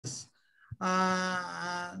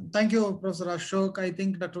Thank you, Professor Ashok. I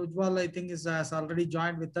think Dr. Ujjwal, has already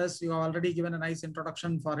joined with us. You have already given a nice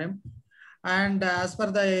introduction for him. And as per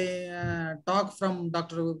the talk from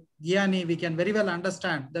Dr. Giani, we can very well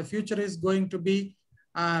understand the future is going to be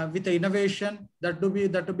with the innovation that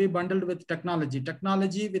to be bundled with technology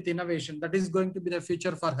with innovation. That is going to be the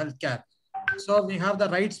future for healthcare. So we have the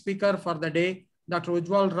right speaker for the day. Dr.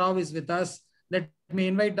 Ujjwal Rao is with us. Let me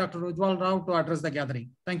invite Dr. Ujjwal Rao to address the gathering.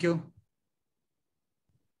 Thank you.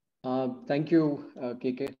 Thank you,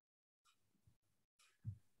 KK.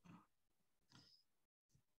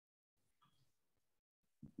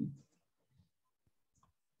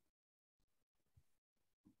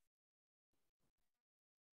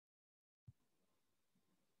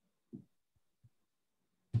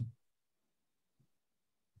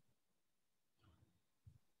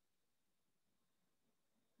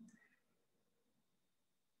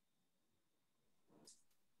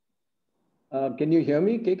 Can you hear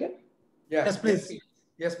me, KK? Yes, please.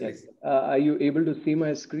 Yes, please. Are you able to see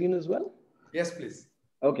my screen as well? Yes, please.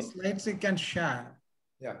 Okay. Slides you can share.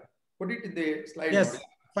 Yeah. Put it in the slide. Yes,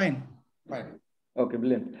 fine. Fine. Okay,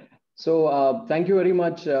 brilliant. So thank you very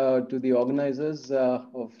much to the organizers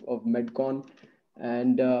of MedCon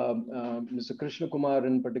and Mr. Krishna Kumar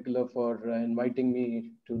in particular for inviting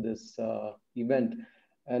me to this event.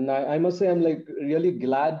 And I must say, I'm like really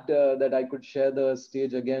glad that I could share the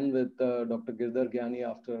stage again with Dr. Girdhar Gyani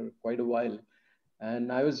after quite a while.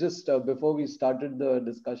 And I was just, before we started the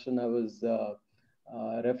discussion, I was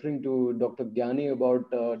referring to Dr. Gyani about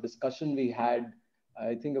a discussion we had,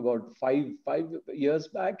 I think about five years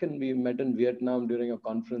back, and we met in Vietnam during a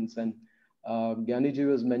conference. And Gyani ji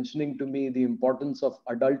was mentioning to me the importance of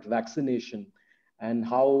adult vaccination and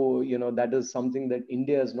how, you know, that is something that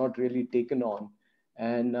India has not really taken on.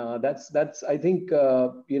 And that's I think,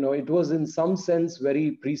 you know, it was in some sense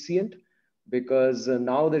very prescient, because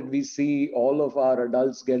now that we see all of our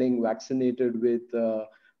adults getting vaccinated with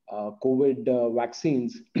COVID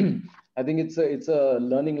vaccines, I think it's a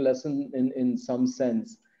learning lesson in some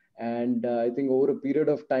sense. And I think over a period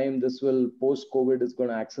of time, this will, post-COVID, is going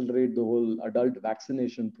to accelerate the whole adult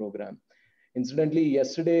vaccination program. Incidentally,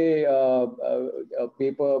 yesterday, a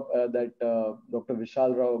paper that Dr.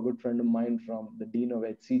 Vishal Rao, a good friend of mine from the Dean of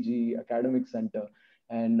HCG Academic Center,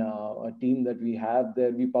 and a team that we have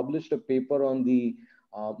there, we published a paper on the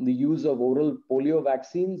use of oral polio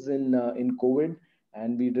vaccines in COVID,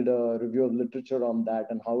 and we did a review of literature on that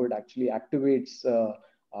and how it actually activates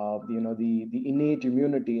you know, the innate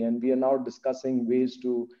immunity. And we are now discussing ways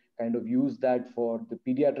to kind of use that for the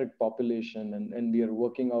pediatric population, and we are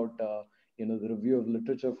working out you know, the review of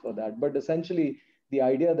literature for that. But essentially, the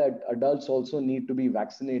idea that adults also need to be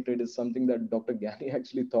vaccinated is something that Dr. Gyani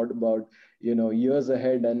actually thought about, you know, years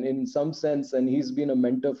ahead. And in some sense, and he's been a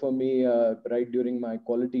mentor for me right during my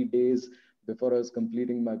quality days before I was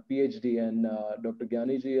completing my PhD. And Dr.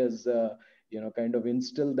 Gyani ji has, you know, kind of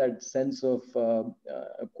instilled that sense of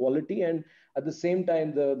quality. And at the same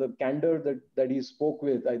time, the candor that he spoke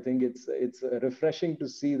with, I think it's refreshing to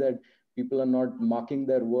see that people are not marking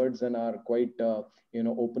their words and are quite, you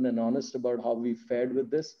know, open and honest about how we fared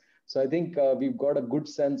with this. So I think we've got a good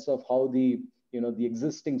sense of how the, you know, the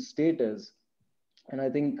existing state is. And I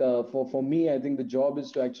think for me, I think the job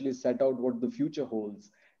is to actually set out what the future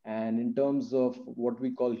holds. And in terms of what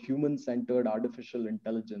we call human-centered artificial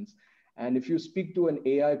intelligence. And if you speak to an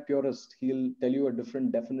AI purist, he'll tell you a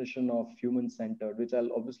different definition of human-centered, which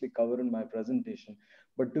I'll obviously cover in my presentation.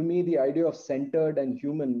 But to me, the idea of centered and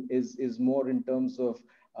human is more in terms of,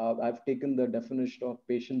 I've taken the definition of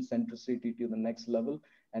patient centricity to the next level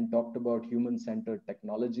and talked about human-centered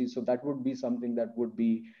technology. So that would be something that would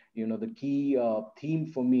be, you know, the key theme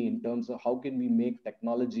for me in terms of how can we make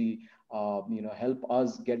technology, you know, help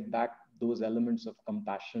us get back those elements of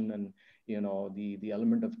compassion and, you know, the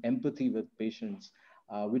element of empathy with patients,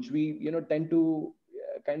 which we, you know, tend to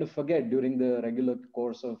kind of forget during the regular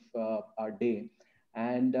course of our day.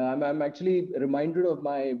 And I'm actually reminded of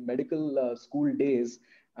my medical school days.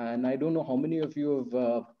 And I don't know how many of you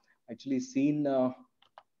have actually seen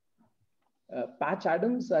Patch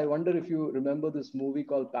Adams. I wonder if you remember this movie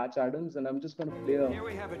called Patch Adams, and I'm just going to play a Here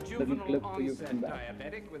we have a little clip juvenile for you from onset that.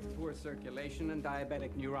 diabetic with poor circulation and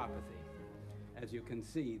diabetic neuropathy. As you can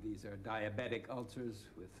see, these are diabetic ulcers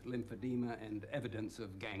with lymphedema and evidence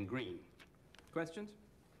of gangrene. Questions?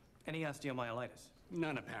 Any osteomyelitis?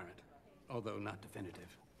 None apparent, although not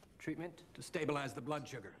definitive. Treatment? To stabilize the blood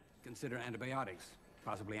sugar, consider antibiotics,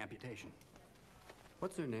 possibly amputation.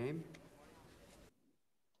 What's her name?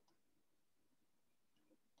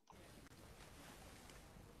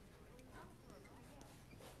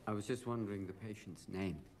 I was just wondering the patient's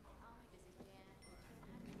name.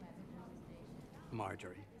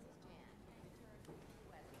 Marjorie.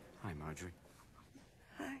 Hi, Marjorie.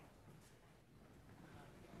 Hi.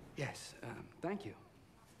 Yes, thank you.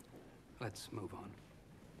 Let's move on.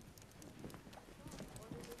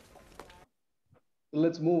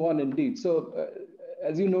 Let's move on indeed. So,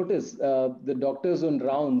 as you notice, the doctors on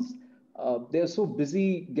rounds, they're so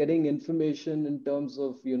busy getting information in terms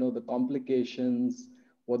of, the complications,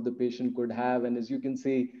 what the patient could have. And as you can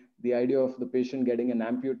see, the idea of the patient getting an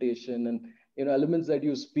amputation and, elements that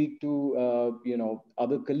you speak to,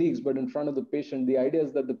 other colleagues, but in front of the patient, the idea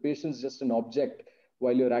is that the patient is just an object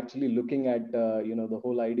while you're actually looking at, the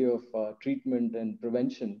whole idea of treatment and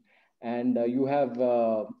prevention. And you have,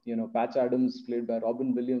 Patch Adams, played by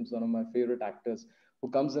Robin Williams, one of my favorite actors,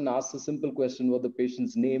 who comes and asks a simple question, what the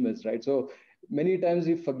patient's name is, right? So many times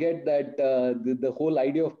we forget that the whole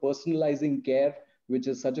idea of personalizing care, which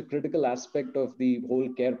is such a critical aspect of the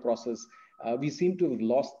whole care process, we seem to have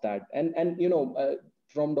lost that. And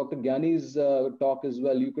from Dr. Gyani's talk as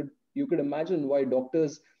well, you could imagine why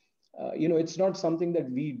doctors, it's not something that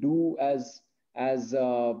we do as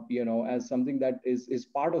something that is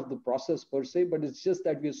part of the process per se, but it's just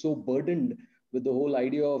that we're so burdened with the whole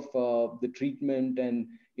idea of the treatment and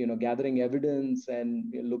gathering evidence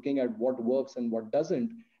and looking at what works and what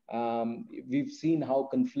doesn't. We've seen how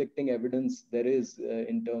conflicting evidence there is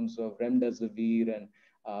in terms of remdesivir and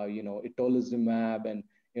itolizumab and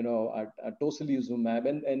tocilizumab,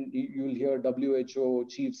 and you'll hear WHO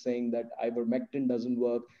chief saying that ivermectin doesn't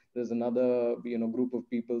work. There's another group of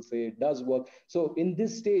people say it does work. So in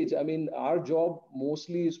this stage, I mean, our job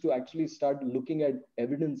mostly is to actually start looking at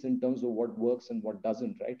evidence in terms of what works and what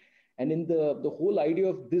doesn't, right? And in the whole idea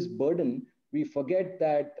of this burden, we forget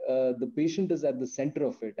that the patient is at the center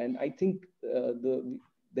of it. And I think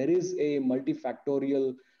there is a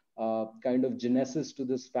multifactorial kind of genesis to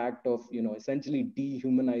this fact of essentially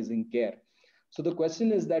dehumanizing care. So the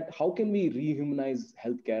question is that how can we rehumanize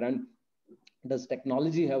healthcare, and does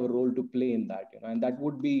technology have a role to play in that? And that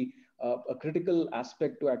would be a critical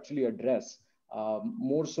aspect to actually address,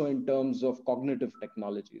 more so in terms of cognitive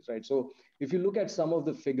technologies, right? So if you look at some of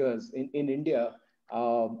the figures in India,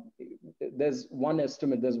 there's one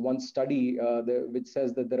estimate, there's one study which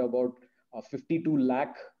says that there are about 52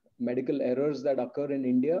 lakh medical errors that occur in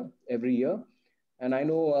India every year. And I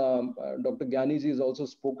know Dr. Gyaniji has also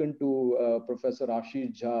spoken to Professor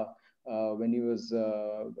Ashish Jha when he was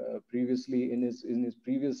previously in his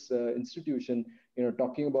previous institution,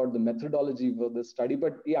 talking about the methodology for the study.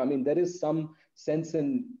 But yeah, I mean, there is some sense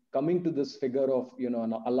in coming to this figure of,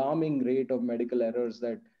 an alarming rate of medical errors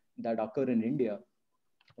that occur in India.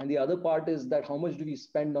 And the other part is that how much do we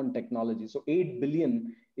spend on technology? So 8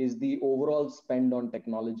 billion is the overall spend on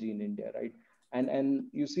technology in India, right? And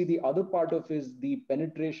you see the other part of is the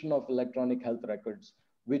penetration of electronic health records,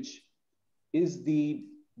 which is the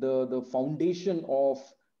foundation of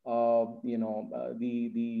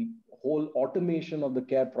the whole automation of the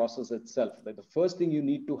care process itself. Like the first thing you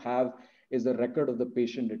need to have is a record of the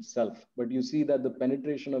patient itself. But you see that the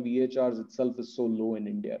penetration of EHRs itself is so low in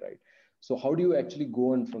India, right? So how do you actually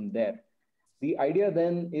go on from there? The idea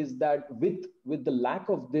then is that with the lack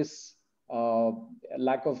of this,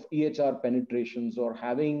 lack of EHR penetrations or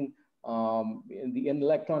having an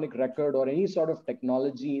electronic record or any sort of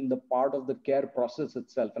technology in the part of the care process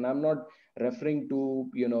itself, and I'm not referring to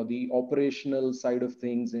the operational side of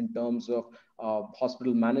things in terms of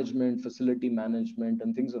hospital management, facility management,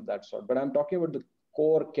 and things of that sort, but I'm talking about the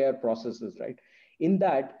core care processes, right? In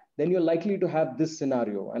that, then you're likely to have this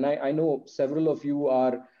scenario. And I know several of you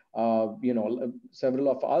are, several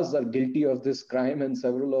of us are guilty of this crime, and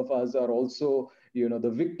several of us are also,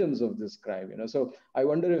 the victims of this crime. So I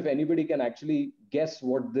wonder if anybody can actually guess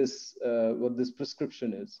what this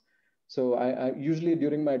prescription is. So I usually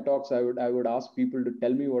during my talks, I would ask people to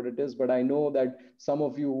tell me what it is, but I know that some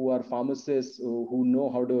of you who are pharmacists who know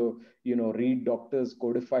how to, read doctors'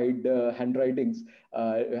 codified handwritings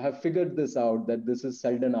have figured this out, that this is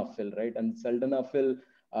sildenafil, right? And sildenafil,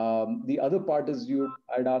 the other part is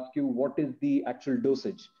I'd ask you, what is the actual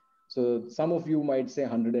dosage? So some of you might say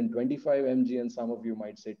 125 mg and some of you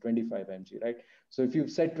might say 25 mg, right? So if you've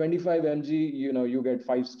said 25 mg, you get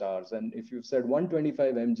 5 stars. And if you've said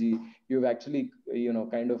 125 mg, you've actually,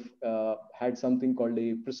 kind of had something called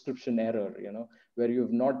a prescription error, where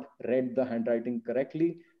you've not read the handwriting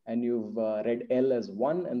correctly and you've read L as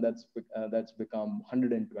 1, and that's become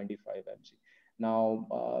 125 mg. Now,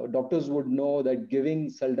 doctors would know that giving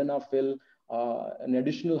sildenafil, an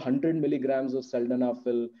additional 100 milligrams of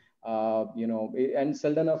sildenafil, and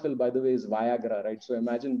sildenafil, by the way, is Viagra, right? So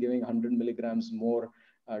imagine giving 100 milligrams more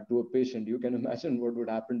to a patient, you can imagine what would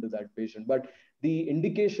happen to that patient. But the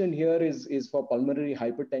indication here is for pulmonary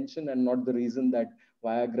hypertension and not the reason that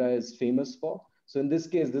Viagra is famous for. So in this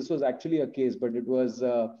case, this was actually a case, but it was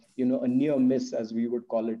a near miss, as we would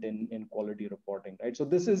call it in quality reporting, right? So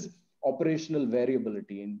this is operational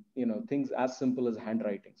variability in things as simple as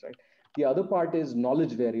handwritings, right? The other part is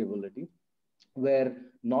knowledge variability, where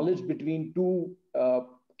knowledge between two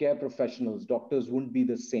care professionals, doctors, wouldn't be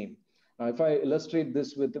the same. Now, if I illustrate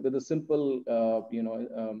this with a simple,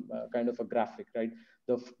 kind of a graphic, right?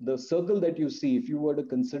 The circle that you see, if you were to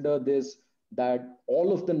consider this, that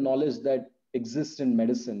all of the knowledge that exists in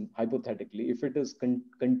medicine, hypothetically, if it is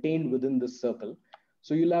contained within this circle,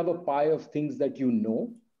 so you'll have a pie of things that you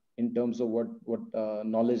know in terms of what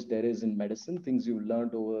knowledge there is in medicine, things you've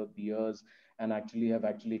learned over the years and have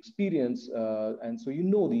experienced, and so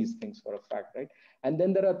these things for a fact, right? And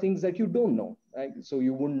then there are things that you don't know, right? So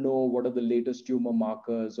you wouldn't know what are the latest tumor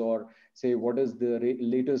markers, or say what is the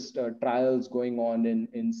latest trials going on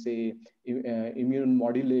in say immune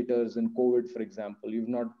modulators in COVID, for example. You've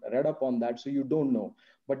not read up on that, so you don't know.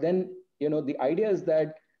 But then the idea is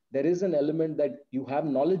that there is an element that you have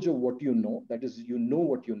knowledge of what you know, that is, you know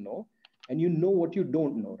what you know, and you know what you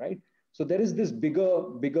don't know, right? So there is this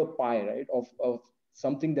bigger pie, right, of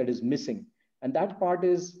something that is missing. And that part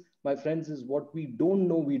is, my friends, is what we don't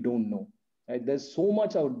know, right? There's so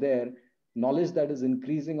much out there, knowledge that is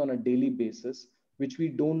increasing on a daily basis, which we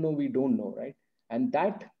don't know, right? And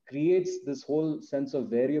that creates this whole sense of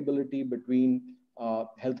variability between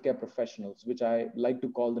healthcare professionals, which I like to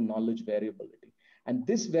call the knowledge variability. And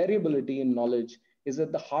this variability in knowledge is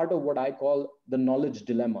at the heart of what I call the knowledge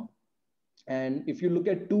dilemma. And if you look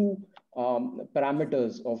at two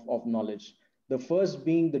parameters of knowledge, the first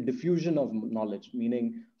being the diffusion of knowledge,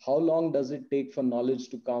 meaning how long does it take for knowledge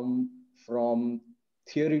to come from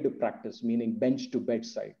theory to practice, meaning bench to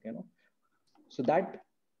bedside, So that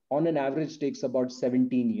on an average takes about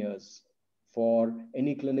 17 years for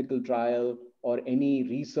any clinical trial or any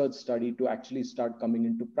research study to actually start coming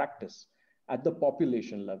into practice at the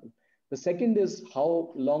population level. The second is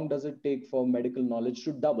how long does it take for medical knowledge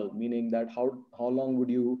to double, meaning that how long would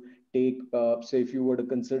you take, say, if you were to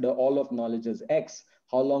consider all of knowledge as X,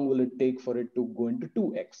 how long will it take for it to go into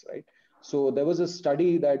 2X, right? So there was a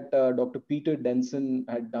study that Dr. Peter Denson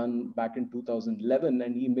had done back in 2011,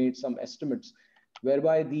 and he made some estimates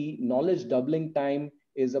whereby the knowledge doubling time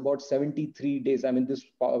is about 73 days. I mean, this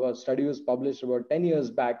study was published about 10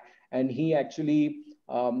 years back, and he actually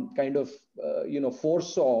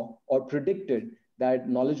foresaw or predicted that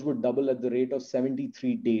knowledge would double at the rate of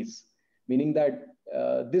 73 days, meaning that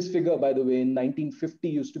this figure, by the way, in 1950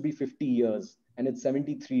 used to be 50 years, and it's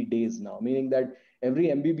 73 days now, meaning that every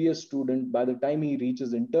MBBS student, by the time he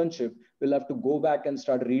reaches internship, will have to go back and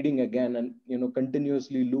start reading again and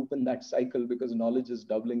continuously loop in that cycle because knowledge is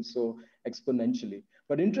doubling so exponentially.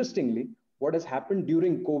 But interestingly, what has happened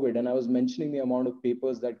during COVID, and I was mentioning the amount of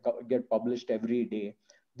papers that get published every day,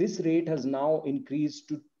 this rate has now increased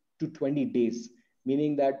to 20 days,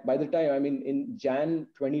 meaning that by the time, in Jan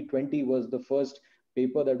 2020 was the first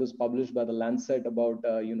paper that was published by the Lancet about,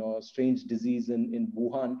 a strange disease in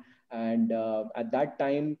Wuhan. And at that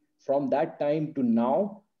time, from that time to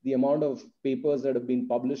now, the amount of papers that have been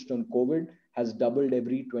published on COVID has doubled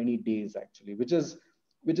every 20 days, actually, which is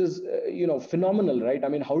phenomenal, right? I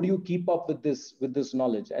mean, how do you keep up with this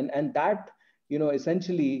knowledge? And that,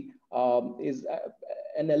 essentially is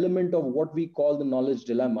an element of what we call the knowledge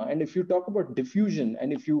dilemma. And if you talk about diffusion,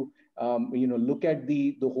 and if you look at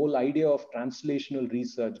the whole idea of translational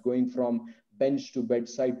research going from bench to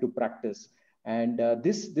bedside to practice, and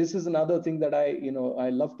this is another thing that I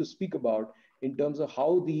love to speak about in terms of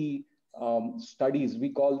how the studies, we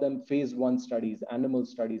call them phase 1 studies, animal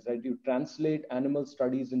studies, right? You translate animal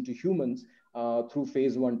studies into humans through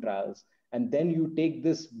phase 1 trials. And then you take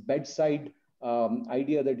this bedside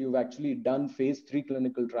idea that you've actually done phase 3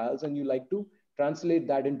 clinical trials, and you like to translate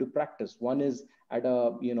that into practice. One is at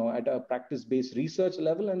a practice-based research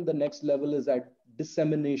level, and the next level is at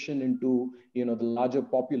dissemination into the larger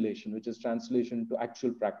population, which is translation to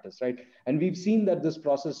actual practice, right? And we've seen that this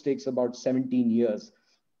process takes about 17 years.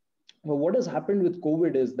 Well, what has happened with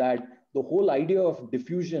COVID is that the whole idea of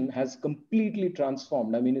diffusion has completely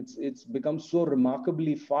transformed. I mean, it's become so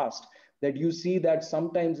remarkably fast that you see that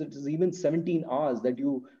sometimes it is even 17 hours that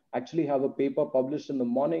you actually have a paper published in the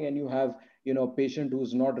morning, and you have a patient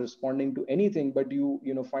who's not responding to anything, but you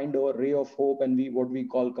find a ray of hope, and what we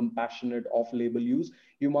call compassionate off-label use.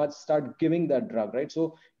 You must start giving that drug, right?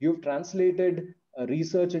 So you've translated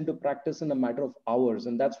research into practice in a matter of hours,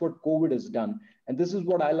 and that's what COVID has done. And this is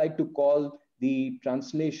what I like to call the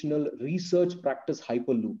translational research practice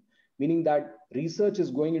hyperloop, meaning that research is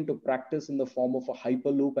going into practice in the form of a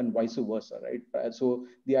hyperloop and vice versa, right? So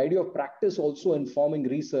the idea of practice also informing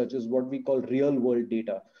research is what we call real world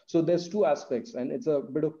data. So there's two aspects, and it's a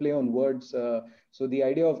bit of play on words. So the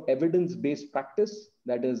idea of evidence-based practice,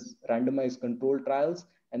 that is randomized controlled trials,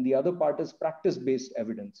 and the other part is practice-based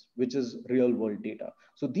evidence, which is real world data.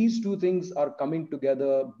 So these two things are coming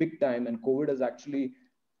together big time, and COVID has actually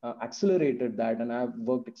accelerated that. And I've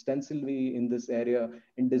worked extensively in this area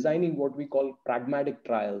in designing what we call pragmatic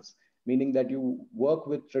trials, meaning that you work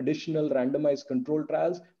with traditional randomized control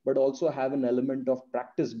trials, but also have an element of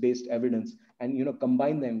practice-based evidence, and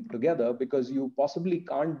combine them together, because you possibly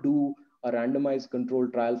can't do a randomized control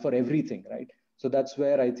trial for everything, right? So that's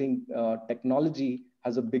where I think technology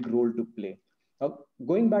has a big role to play. Now,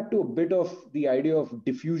 going back to a bit of the idea of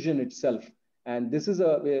diffusion itself, and this is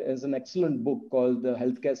an excellent book called The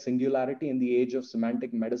Healthcare Singularity in the Age of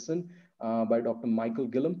Semantic Medicine by Dr. Michael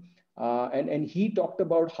Gillum. And he talked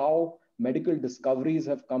about how medical discoveries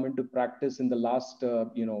have come into practice in the last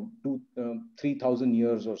 3,000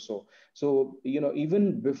 years or so. So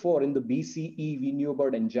even before, in the BCE, we knew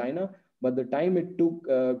about angina, but the time it took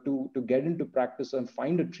to get into practice and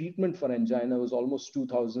find a treatment for angina was almost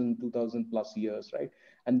 2,000 plus years, right?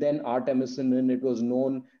 And then artemisinin, it was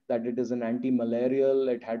known that it is an anti-malarial,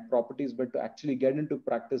 it had properties, but to actually get into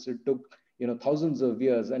practice, it took thousands of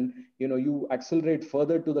years. And you accelerate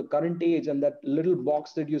further to the current age, and that little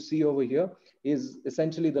box that you see over here is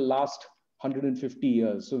essentially the last 150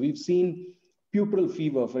 years. So we've seen puerperal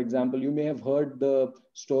fever, for example. You may have heard the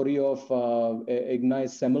story of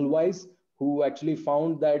Ignaz Semmelweis, who actually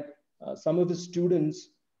found that some of his students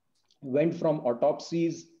went from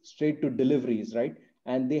autopsies straight to deliveries, right?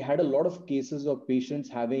 And they had a lot of cases of patients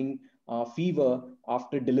having fever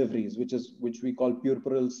after deliveries, which we call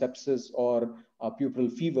puerperal sepsis or puerperal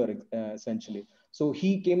fever, essentially. So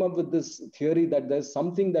he came up with this theory that there's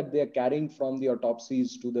something that they're carrying from the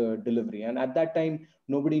autopsies to the delivery. And at that time,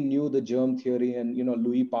 nobody knew the germ theory, and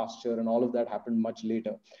Louis Pasteur and all of that happened much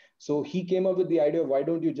later. So he came up with the idea of, why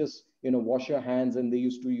don't you just wash your hands? And they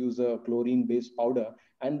used to use a chlorine-based powder,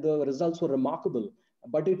 and the results were remarkable.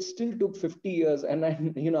 But it still took 50 years. And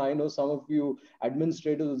I know some of you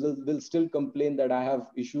administrators will still complain that I have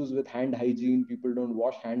issues with hand hygiene. People don't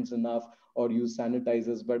wash hands enough or use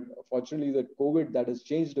sanitizers. But fortunately, with COVID, that has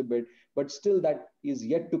changed a bit. But still, that is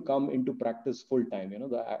yet to come into practice full time,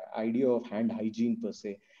 the idea of hand hygiene per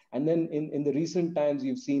se. And then in the recent times,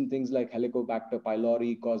 you've seen things like Helicobacter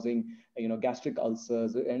pylori causing gastric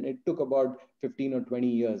ulcers. And it took about 15 or 20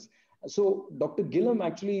 years. So Dr. Gillum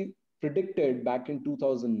actually predicted back in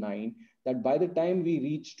 2009 that by the time we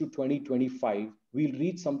reach to 2025, we'll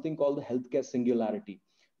reach something called the healthcare singularity,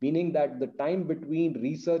 meaning that the time between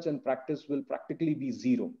research and practice will practically be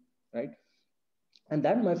zero, right? And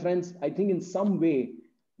that, my friends, I think in some way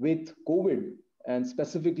with COVID, and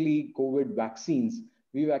specifically COVID vaccines,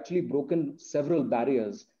 we've actually broken several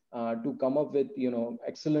barriers to come up with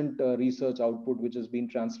excellent research output, which has been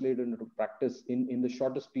translated into practice in the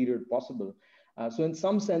shortest period possible. So in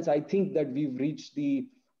some sense, I think that we've reached the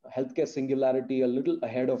healthcare singularity a little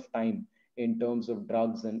ahead of time in terms of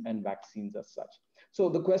drugs and vaccines as such. So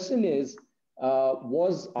the question is,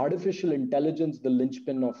 was artificial intelligence the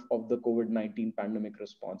linchpin of the COVID-19 pandemic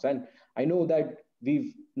response? And I know that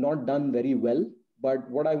we've not done very well, but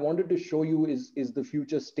what I wanted to show you is the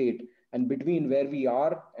future state. And between where we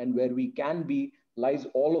are and where we can be lies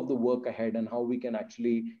all of the work ahead, and how we can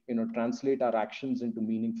actually translate our actions into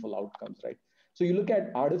meaningful outcomes, right? So you look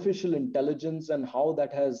at artificial intelligence and how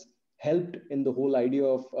that has helped in the whole idea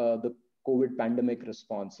of the COVID pandemic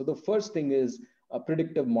response. So the first thing is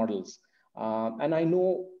predictive models. And I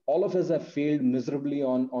know all of us have failed miserably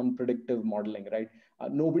on predictive modeling, right?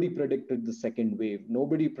 Nobody predicted the second wave.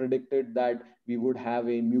 Nobody predicted that we would have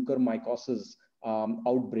a mucormycosis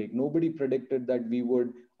outbreak. Nobody predicted that we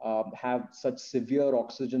would have such severe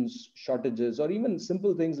oxygen shortages, or even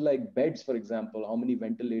simple things like beds, for example, how many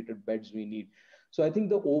ventilated beds we need. So I think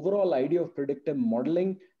the overall idea of predictive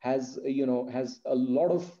modeling has a lot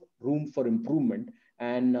of room for improvement.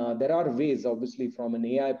 And there are ways, obviously, from an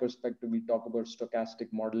AI perspective, we talk about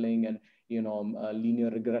stochastic modeling and linear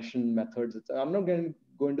regression methods. I'm not going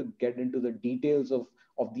to get into the details of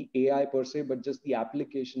the AI per se, but just the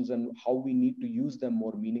applications and how we need to use them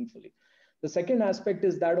more meaningfully. The second aspect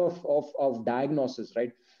is that of diagnosis,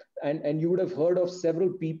 right? And you would have heard of several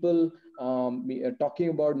people talking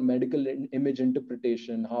about medical image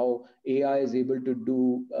interpretation, how AI is able to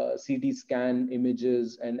do CT scan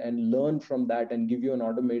images and learn from that and give you an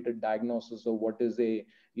automated diagnosis of what is a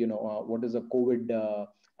COVID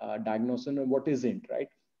diagnosis and what isn't, right?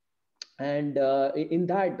 And in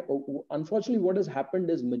that, unfortunately, what has happened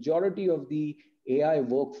is majority of the AI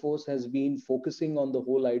workforce has been focusing on the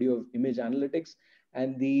whole idea of image analytics,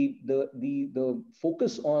 and the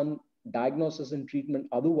focus on diagnosis and treatment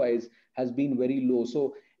otherwise has been very low.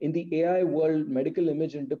 So in the AI world, medical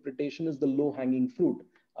image interpretation is the low hanging fruit,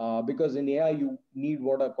 because in AI you need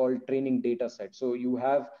what are called training data sets. So you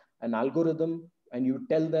have an algorithm and you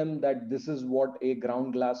tell them that this is what a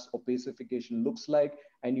ground glass opacification looks like,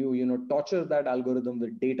 and you torture that algorithm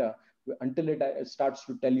with data until it starts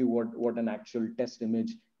to tell you what an actual test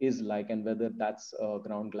image is like and whether that's a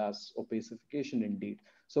ground glass opacification indeed.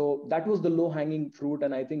 So that was the low hanging fruit,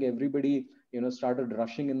 and I think everybody started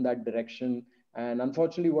rushing in that direction. And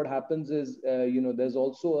unfortunately what happens is there's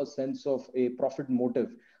also a sense of a profit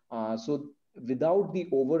motive. So without the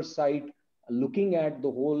oversight, looking at the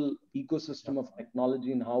whole ecosystem of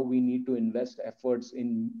technology and how we need to invest efforts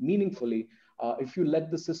in meaningfully, if you let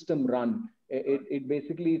the system run, it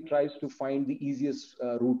basically tries to find the easiest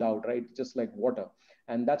route out, right? Just like water.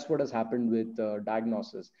 And that's what has happened with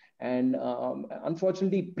diagnosis. And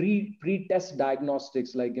unfortunately, pre-test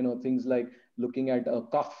diagnostics, like things like looking at a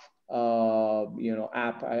cough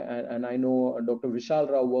app. And I know Dr.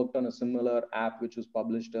 Vishal Rao worked on a similar app which was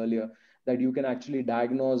published earlier, that you can actually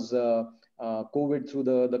diagnose COVID through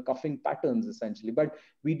the coughing patterns essentially. But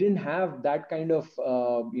we didn't have that kind of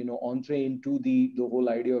entree into the whole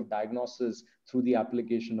idea of diagnosis through the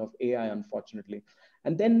application of AI, unfortunately.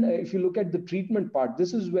 And then if you look at the treatment part,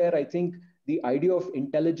 this is where I think the idea of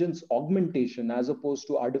intelligence augmentation as opposed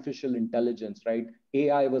to artificial intelligence, right?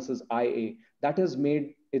 AI versus IA, that has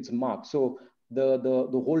made its mark. So the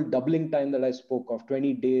whole doubling time that I spoke of,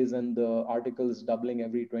 20 days, and the articles doubling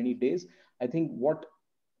every 20 days, I think what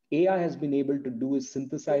AI has been able to do is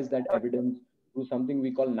synthesize that evidence through something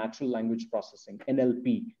we call natural language processing,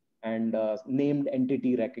 NLP, and named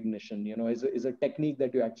entity recognition. Is a technique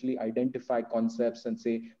that you actually identify concepts and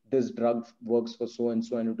say this drug works for so and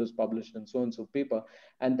so, and it was published in so and so paper.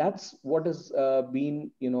 And that's what has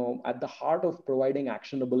been at the heart of providing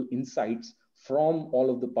actionable insights from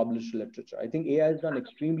all of the published literature. I think AI has done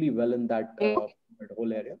extremely well in that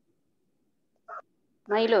whole area.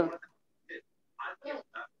 Milo.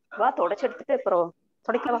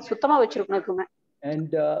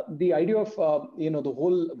 And the idea of the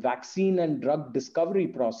whole vaccine and drug discovery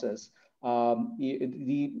process. So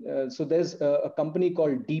there's a company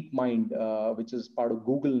called DeepMind, which is part of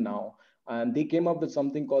Google now, and they came up with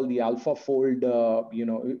something called the AlphaFold.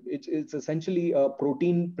 It's essentially a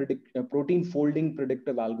protein folding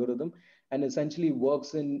predictive algorithm, and essentially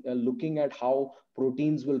works in looking at how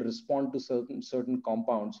proteins will respond to certain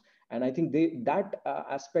compounds. And I think that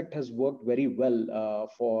aspect has worked very well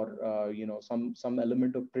for some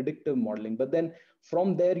element of predictive modeling. But then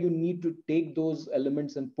from there, you need to take those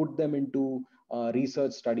elements and put them into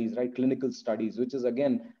research studies, right? Clinical studies, which is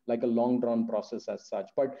again like a long drawn process as such.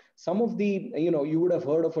 But some of the, you would have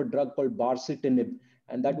heard of a drug called baricitinib,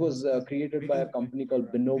 and that was created by a company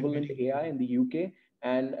called Benevolent AI in the UK.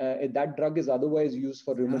 And that drug is otherwise used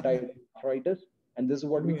for rheumatoid arthritis. And this is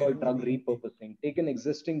what we call drug repurposing. Take an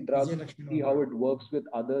existing drug, see how it works with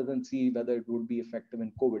others, and see whether it would be effective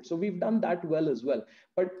in COVID. So we've done that well as well.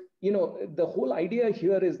 But the whole idea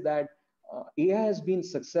here is that AI has been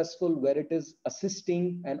successful where it is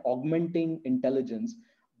assisting and augmenting intelligence,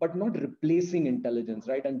 but not replacing intelligence,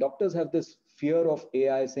 right? And doctors have this fear of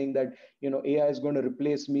AI, saying that AI is going to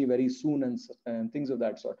replace me very soon, and things of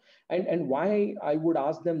that sort. And why I would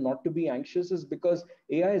ask them not to be anxious is because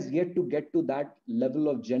AI is yet to get to that level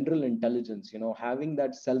of general intelligence, having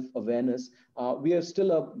that self-awareness. We are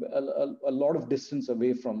still a lot of distance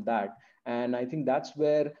away from that. And I think that's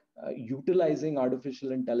where utilizing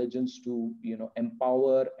artificial intelligence to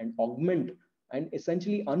empower and augment and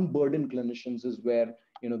essentially unburden clinicians is where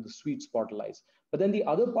the sweet spot lies. But then the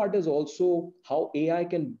other part is also how AI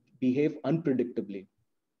can behave unpredictably.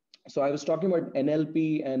 So I was talking about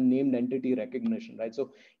NLP and named entity recognition, right?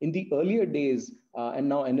 So in the earlier days, and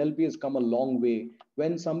now NLP has come a long way.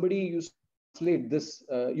 When somebody used to translate this,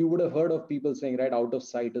 you would have heard of people saying, right, out of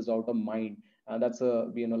sight is out of mind. That's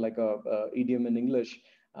a like a idiom in English.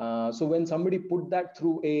 So when somebody put that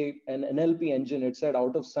through an NLP engine, it said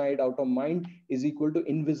out of sight, out of mind is equal to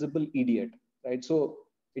invisible idiot, right? So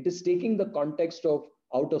it is taking the context of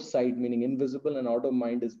out of sight, meaning invisible, and out of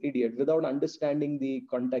mind is idiot, without understanding the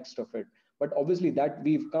context of it. But obviously that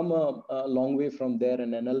we've come a long way from there,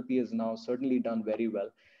 and NLP has now certainly done very well.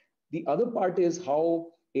 The other part is how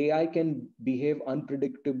AI can behave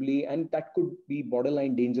unpredictably, and that could be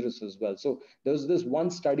borderline dangerous as well. So there was this one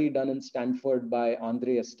study done in Stanford by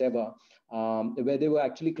Andre Esteva, where they were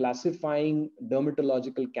actually classifying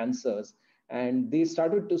dermatological cancers, and they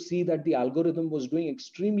started to see that the algorithm was doing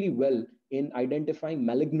extremely well in identifying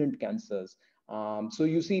malignant cancers. So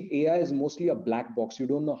you see, AI is mostly a black box. You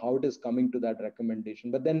don't know how it is coming to that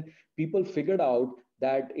recommendation. But then people figured out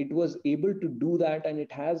that it was able to do that, and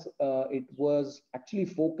it was actually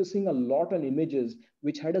focusing a lot on images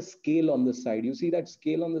which had a scale on the side. You see that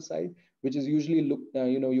scale on the side, which is usually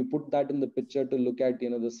you put that in the picture to look at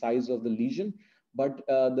the size of the lesion. But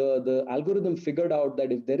the algorithm figured out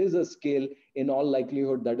that if there is a scale, in all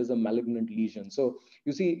likelihood, that is a malignant lesion. So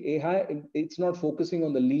you see, AI, it's not focusing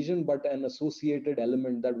on the lesion, but an associated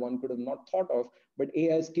element that one could have not thought of, but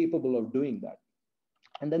AI is capable of doing that.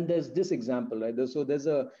 And then there's this example, right? So there's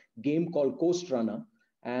a game called Coast Runner,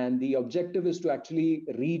 and the objective is to actually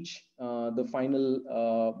reach the final,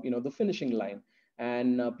 the finishing line.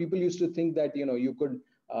 And people used to think that you could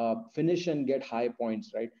finish and get high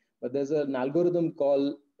points, right? But there's an algorithm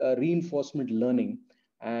called reinforcement learning,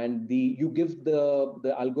 and you give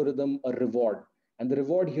the algorithm a reward, and the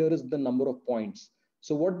reward here is the number of points.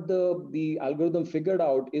 So what the algorithm figured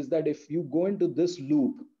out is that if you go into this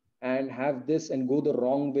loop and have this and go the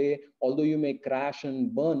wrong way, although you may crash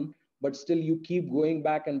and burn, but still you keep going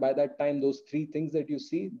back, and by that time those three things that you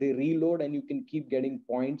see, they reload and you can keep getting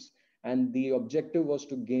points. And the objective was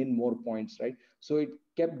to gain more points, right? So it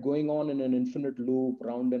kept going on in an infinite loop,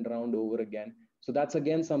 round and round over again. So that's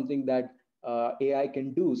again something that AI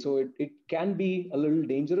can do. So it can be a little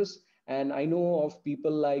dangerous. And I know of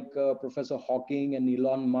people like Professor Hawking and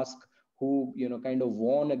Elon Musk who kind of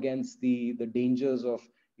warn against the dangers of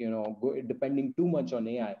depending too much on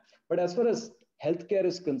AI. But as far as healthcare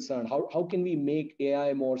is concerned, how can we make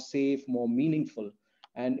AI more safe, more meaningful?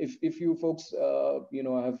 And if you folks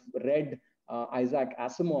have read Isaac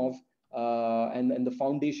Asimov and the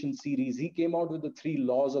Foundation series, he came out with the 3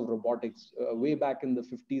 laws of robotics way back in the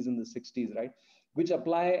 50s and the 60s, right? Which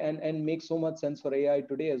apply and make so much sense for AI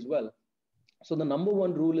today as well. So the number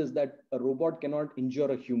one rule is that a robot cannot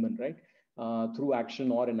injure a human, right? Through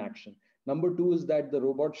action or inaction. Number 2 is that the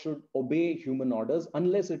robot should obey human orders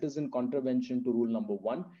unless it is in contravention to rule number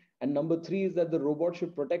 1. And number 3 is that the robot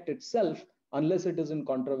should protect itself unless it is in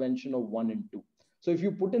contravention of 1 and 2. So if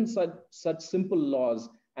you put in such simple laws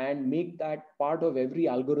and make that part of every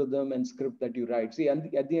algorithm and script that you write, see,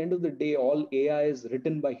 at the end of the day, all AI is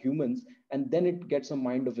written by humans, and then it gets a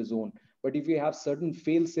mind of its own. But if you have certain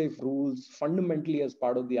fail-safe rules fundamentally as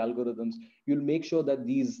part of the algorithms, you'll make sure that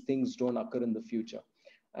these things don't occur in the future.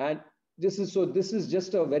 And this is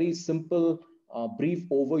just a very simple, brief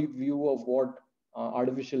overview of what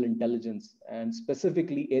artificial intelligence and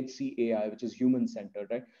specifically HCAI, which is human-centered,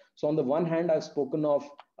 right? So on the one hand, I've spoken of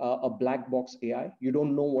a black box AI. You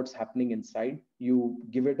don't know what's happening inside. You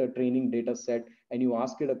give it a training data set and you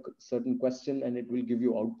ask it a certain question and it will give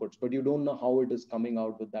you outputs, but you don't know how it is coming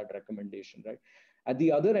out with that recommendation, right? At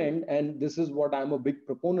the other end, and this is what I'm a big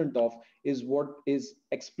proponent of, is what is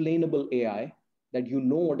explainable AI, that you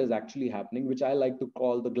know what is actually happening, which I like to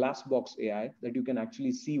call the glass box AI, that you can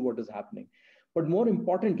actually see what is happening. But more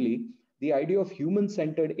importantly, the idea of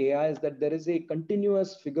human-centered AI is that there is a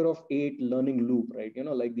continuous figure of 8 learning loop, right?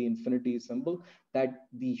 Like the infinity symbol, that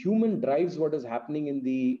the human drives what is happening in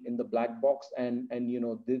the black box, and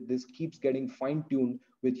this keeps getting fine-tuned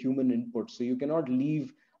with human input. So you cannot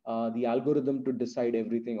leave the algorithm to decide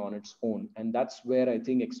everything on its own. And that's where I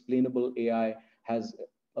think explainable AI has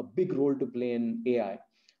a big role to play in AI.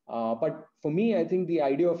 But for me, I think the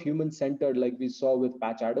idea of human-centered, like we saw with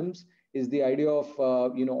Patch Adams, is the idea of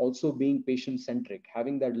also being patient-centric,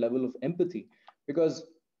 having that level of empathy. Because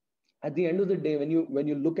at the end of the day, when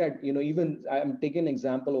you look at, even I'm taking an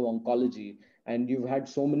example of oncology, and you've had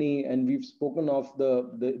so many, and we've spoken of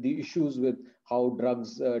the issues with how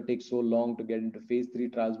drugs take so long to get into phase 3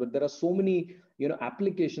 trials, but there are so many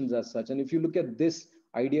applications as such. And if you look at this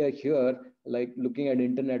idea here, like looking at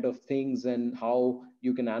Internet of Things and how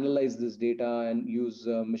you can analyze this data and use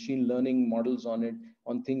machine learning models on it,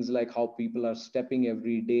 on things like how people are stepping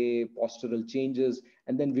every day, postural changes,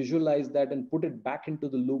 and then visualize that and put it back into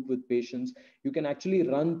the loop with patients. You can actually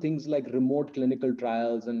run things like remote clinical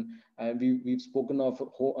trials, and we've spoken of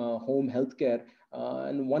home healthcare.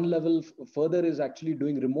 And one level further is actually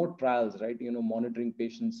doing remote trials, right? Monitoring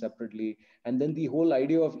patients separately. And then the whole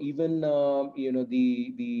idea of even,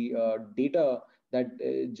 the data that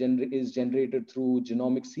is generated through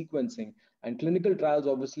genomic sequencing, And clinical trials,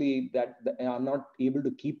 obviously, that are not able to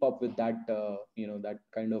keep up with that, that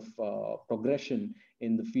kind of progression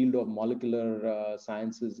in the field of molecular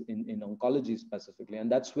sciences in oncology specifically.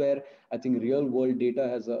 And that's where I think real world data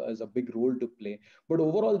has a big role to play. But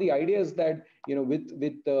overall, the idea is that,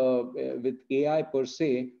 with AI per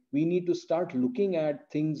se, we need to start looking at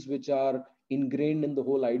things which are ingrained in the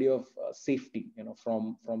whole idea of safety,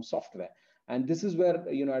 from software. And this is where,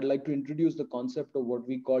 I'd like to introduce the concept of what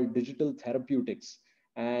we call digital therapeutics,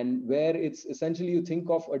 and where it's essentially, you think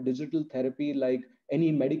of a digital therapy like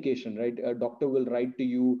any medication, right? A doctor will write to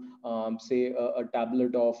you, say a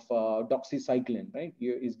tablet of doxycycline, right?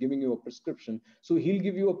 He's giving you a prescription. So he'll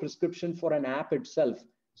give you a prescription for an app itself.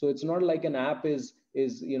 So it's not like an app is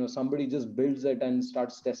somebody just builds it and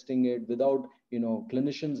starts testing it without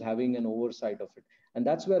clinicians having an oversight of it. And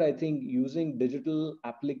that's where I think using digital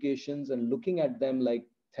applications and looking at them like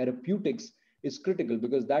therapeutics is critical,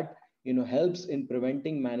 because that helps in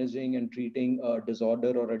preventing, managing, and treating a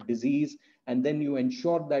disorder or a disease. And then you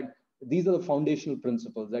ensure that these are the foundational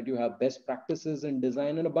principles, that you have best practices in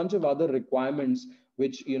design and a bunch of other requirements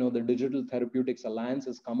which the Digital Therapeutics Alliance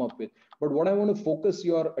has come up with. But what I want to focus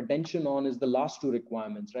your attention on is the last two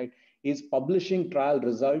requirements, right? Is publishing trial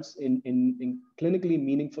results in clinically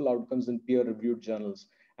meaningful outcomes in peer-reviewed journals,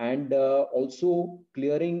 and also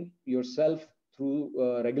clearing yourself through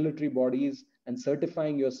regulatory bodies and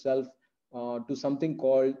certifying yourself to something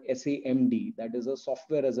called SAMD, that is a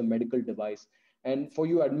software as a medical device. And for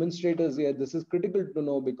you administrators here, this is critical to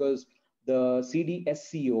know, because the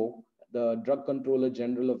CDSCO, the Drug Controller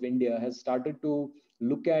General of India, has started to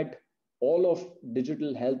look at all of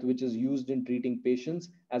digital health which is used in treating patients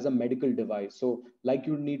as a medical device. So like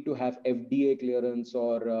you need to have FDA clearance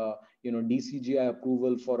or DCGI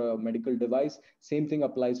approval for a medical device, same thing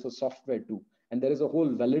applies for software too. And there is a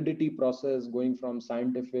whole validity process going from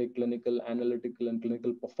scientific, clinical, analytical, and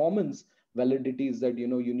clinical performance validities that you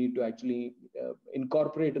need to actually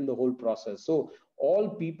incorporate in the whole process. So all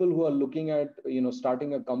people who are looking at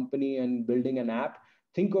starting a company and building an app,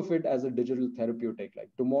 think of it as a digital therapeutic. Like,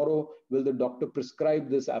 tomorrow, will the doctor prescribe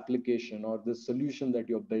this application or this solution that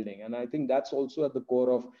you're building? And I think that's also at the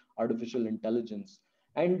core of artificial intelligence.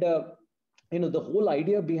 And the whole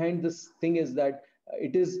idea behind this thing is that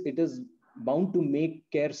it is bound to make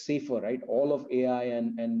care safer, right? All of AI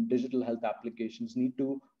and digital health applications need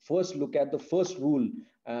to first look at the first rule,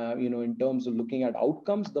 in terms of looking at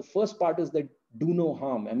outcomes. The first part is that do no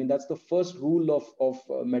harm. I mean, that's the first rule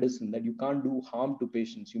of medicine, that you can't do harm to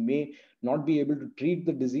patients. You may not be able to treat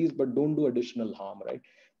the disease, but don't do additional harm, right?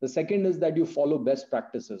 The second is that you follow best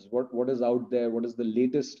practices. What is out there? What is the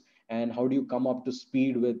latest? And how do you come up to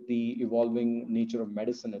speed with the evolving nature of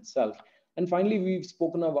medicine itself? And finally, we've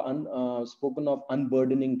spoken of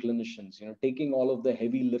unburdening clinicians, taking all of the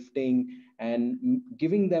heavy lifting and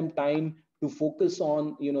giving them time to focus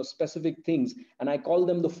on, specific things. And I call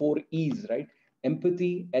them the 4 E's, right?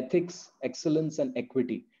 Empathy, ethics, excellence, and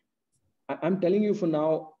equity. I'm telling you for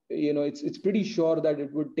now, it's pretty sure that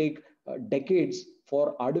it would take decades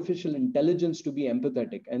for artificial intelligence to be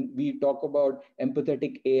empathetic. And we talk about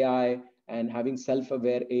empathetic AI and having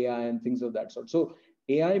self-aware AI and things of that sort. So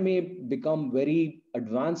AI may become very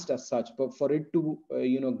advanced as such, but for it to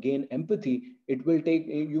gain empathy, it will take.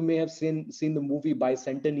 You may have seen the movie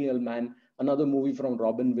Bicentennial Man, another movie from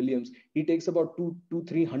Robin Williams. He takes about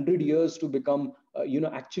 300 years to become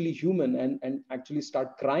actually human and actually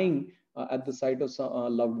start crying at the sight of a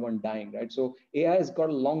loved one dying, right? So AI has got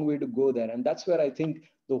a long way to go there, and that's where I think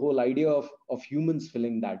the whole idea of humans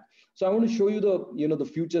filling that. So I want to show you the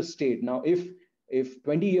future state. Now, if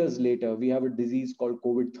 20 years later we have a disease called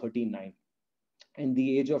COVID-39, in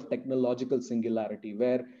the age of technological singularity,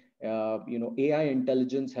 where AI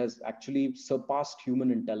intelligence has actually surpassed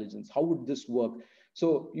human intelligence, how would this work?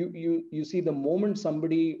 So you see, the moment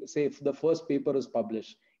somebody, say, if the first paper is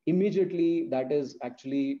published, immediately that is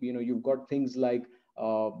actually, you've got things like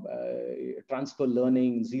transfer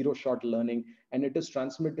learning, zero-shot learning, and it is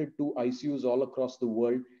transmitted to ICUs all across the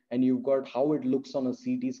world. And you've got how it looks on a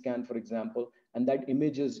CT scan, for example, and that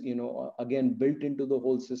image is, again, built into the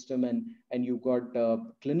whole system, and you've got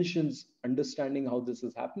clinicians understanding how this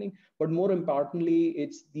is happening. But more importantly,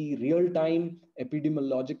 it's the real-time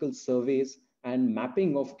epidemiological surveys and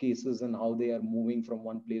mapping of cases and how they are moving from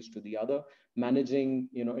one place to the other, managing,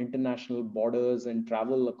 international borders and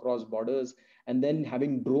travel across borders, and then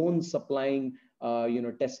having drones supplying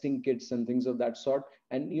testing kits and things of that sort.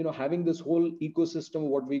 And, having this whole ecosystem,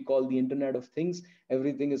 what we call the Internet of Things,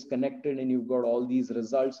 everything is connected and you've got all these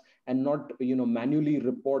results, and not, manually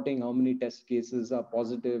reporting how many test cases are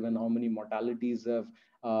positive and how many mortalities have,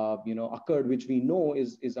 occurred, which we know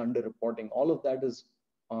is underreporting. All of that is,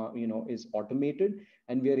 is automated,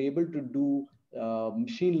 and we are able to do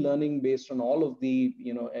machine learning based on all of the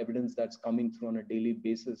evidence that's coming through on a daily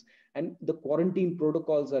basis. And the quarantine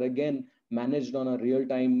protocols are again managed on a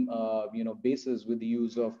real-time basis with the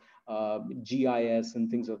use of GIS and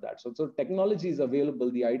things of that. So technology is available.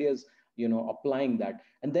 The idea is applying that.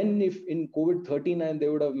 And then if in COVID-39 they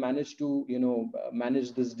would have managed to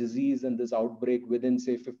manage this disease and this outbreak within,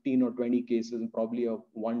 say, 15 or 20 cases and probably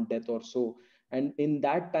one death or so. And in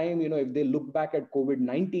that time, if they look back at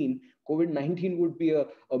COVID-19 would be a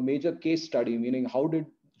major case study, meaning how did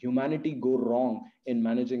humanity go wrong in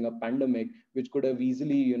managing a pandemic, which could have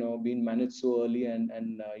easily, been managed so early and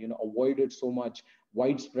avoided so much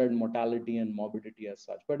widespread mortality and morbidity as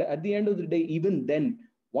such. But at the end of the day, even then,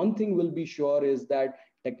 one thing will be sure is that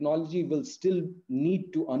technology will still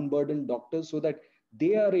need to unburden doctors so that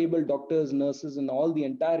they are able, doctors, nurses, and all the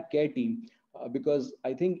entire care team, because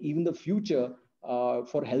I think even the future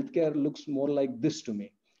for healthcare looks more like this to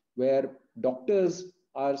me, where doctors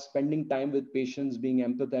are spending time with patients, being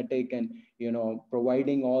empathetic and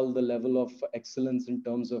providing all the level of excellence in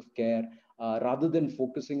terms of care, rather than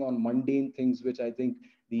focusing on mundane things, which I think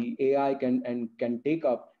the AI can take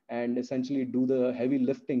up and essentially do the heavy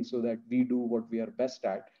lifting so that we do what we are best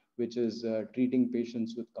at, which is treating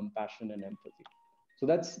patients with compassion and empathy. So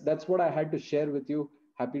that's what I had to share with you.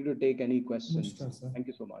 Happy to take any questions. Thank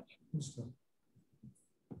you so much.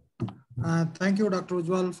 Thank you, Dr.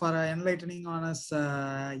 Ujjwal, for enlightening on us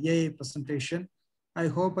AI presentation. I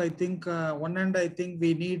think one end, I think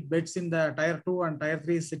we need beds in the tier 2 and tier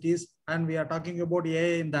 3 cities, and we are talking about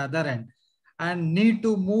AI in the other end, and need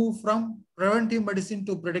to move from preventive medicine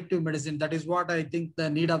to predictive medicine. That is what I think the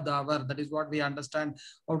need of the hour. That is what we understand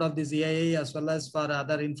out of this AI, as well as for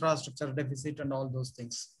other infrastructure deficit and all those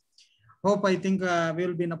things. I think we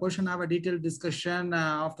will be in a position to have a detailed discussion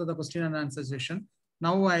after the question and answer session.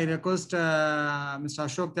 Now I request Mr.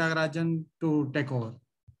 Ashok Tyagarajan to take over.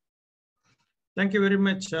 Thank you very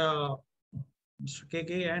much, Mr.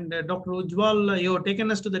 KK. And Dr. Ujjwal, you have taken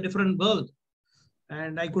us to the different world.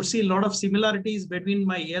 And I could see a lot of similarities between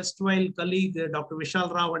my erstwhile colleague, Dr.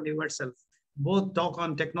 Vishal Rao, and yourself. Both talk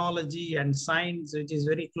on technology and science, which is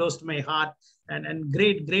very close to my heart, and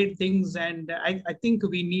great things. And I think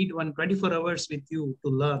we need 24 hours with you to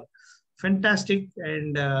learn. Fantastic.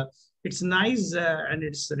 And it's nice, and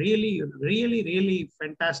it's really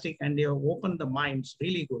fantastic. And you have opened the minds,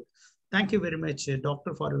 really good. Thank you very much,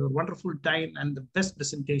 Doctor, for your wonderful time and the best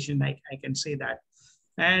presentation. I can say that.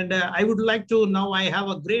 And I would like to, now I have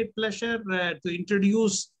a great pleasure to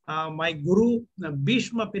introduce my guru,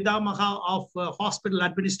 Bhishma Pidamaha of Hospital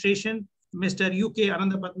Administration, Mr. UK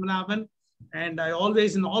Ananda Padmanabhan. And I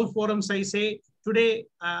always, in all forums, I say, today,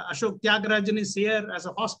 Ashok Tyagarajan is here as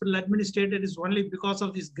a hospital administrator is only because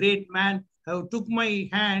of this great man who took my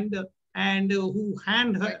hand and who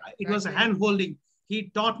it was a hand holding. He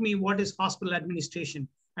taught me what is hospital administration.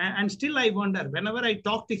 And still I wonder, whenever I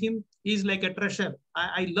talk to him, he's like a treasure.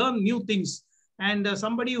 I learn new things. And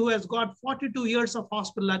somebody who has got 42 years of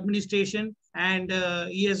hospital administration, and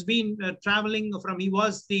he has been traveling from,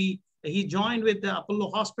 he joined with the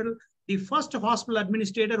Apollo Hospital, the first hospital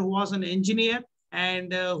administrator who was an engineer,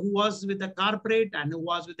 and who was with the corporate and who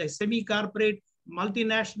was with the semi-corporate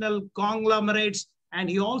multinational conglomerates. And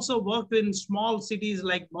he also worked in small cities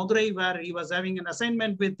like Madurai, where he was having an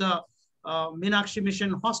assignment with the Meenakshi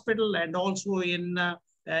Mission Hospital, and also in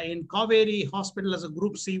Kaveri Hospital as a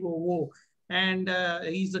group COO. And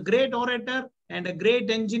he's a great orator and a great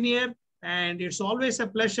engineer. And it's always a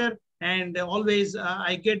pleasure. And always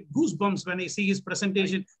I get goosebumps when I see his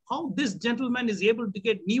presentation, how this gentleman is able to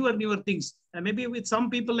get newer things. Maybe with some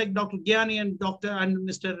people like Dr. Gyani and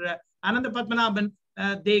Mr. Ananda Padmanabhan,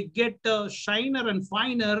 they get shiner and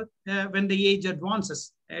finer when the age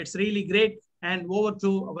advances. It's really great. And over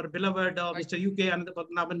to our beloved Mr. UK Ananda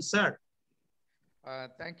Padmanabhan, sir.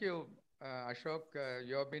 Thank you, Ashok.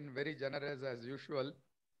 You have been very generous as usual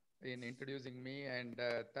in introducing me, and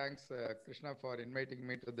thanks, Krishna, for inviting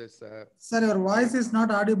me to this. Sir, your voice is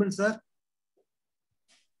not audible, sir.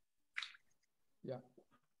 Yeah.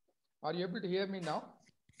 Are you able to hear me now?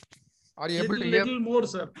 Are you able to hear? Little more,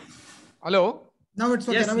 sir. Hello? Now it's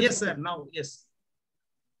okay. Yes, now yes, sir. Now, yes.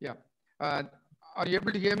 Yeah. Are you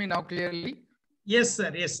able to hear me now clearly? Yes,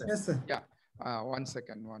 sir. Yes, sir. Yes, sir. Yeah. One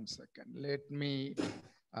second. Let me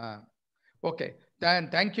Okay, then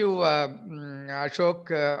thank you, Ashok,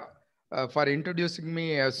 for introducing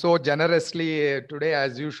me so generously today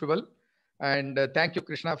as usual. And thank you,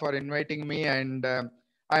 Krishna, for inviting me. And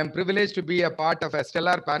I am privileged to be a part of a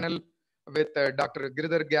stellar panel with Dr.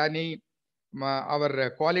 Giridhar Gyani, our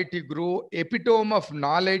quality guru, epitome of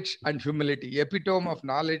knowledge and humility, epitome of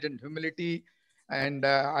knowledge and humility. And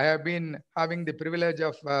I have been having the privilege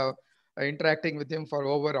of interacting with him for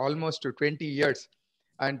over almost 20 years.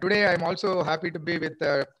 And today I'm also happy to be with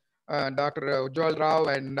Dr. Ujjwal Rao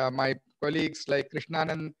and my colleagues like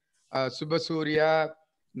Krishnanand, Subhasurya,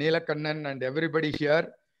 Neelakannan, and everybody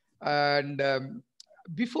here. And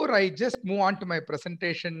before I just move on to my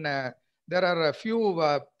presentation, there are a few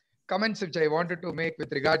comments which I wanted to make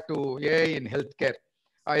with regard to AI in healthcare.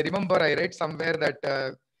 I remember I read somewhere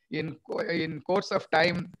that in course of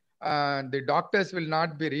time, the doctors will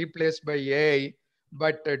not be replaced by AI,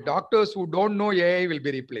 but doctors who don't know AI will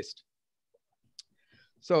be replaced.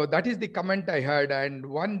 So that is the comment I heard. And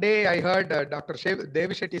one day I heard Dr.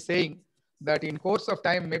 Devi Shetty saying that in course of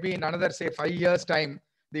time, maybe in another, say, 5 years time,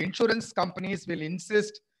 the insurance companies will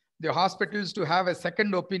insist the hospitals to have a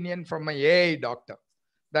second opinion from an AI doctor.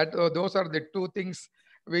 That those are the two things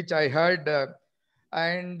which I heard.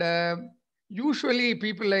 Usually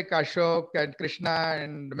people like Ashok and Krishna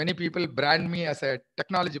and many people brand me as a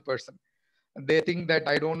technology person. They think that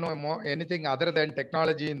I don't know anything other than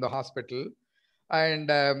technology in the hospital. And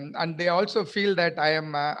they also feel that I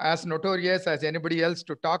am as notorious as anybody else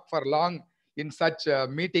to talk for long in such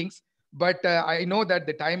meetings. But I know that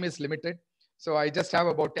the time is limited. So I just have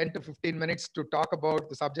about 10 to 15 minutes to talk about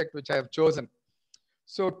the subject which I have chosen.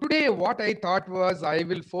 So today what I thought was I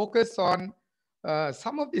will focus on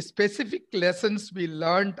some of the specific lessons we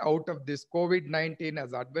learned out of this COVID-19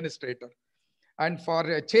 as administrator. And for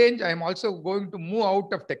a change, I'm also going to move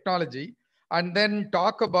out of technology and then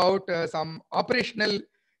talk about some operational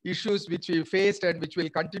issues which we faced and which we'll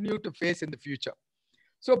continue to face in the future.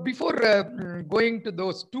 So before going to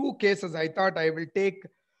those two cases, I thought I will take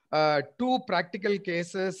two practical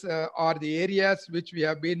cases or the areas which we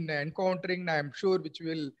have been encountering. I'm sure which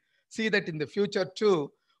we'll see that in the future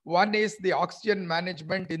too. One is the oxygen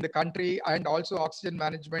management in the country and also oxygen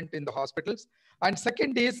management in the hospitals. And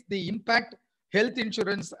second is the impact health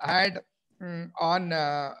insurance had on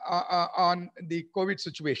the COVID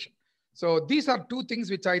situation. So these are two things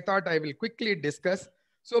which I thought I will quickly discuss.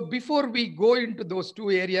 So before we go into those two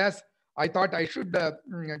areas, I thought I should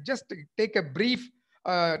just take a brief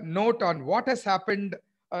note on what has happened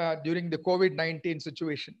during the COVID-19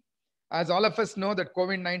 situation. As all of us know that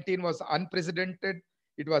COVID-19 was unprecedented.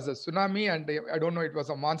 It was a tsunami and I don't know, it was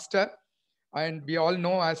a monster. And we all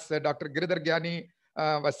know, as Dr. Giridhar Gyani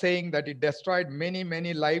was saying, that it destroyed many,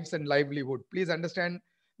 many lives and livelihood. Please understand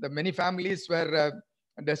that many families were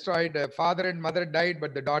destroyed. Father and mother died,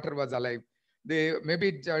 but the daughter was alive.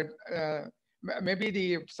 Maybe the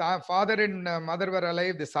father and mother were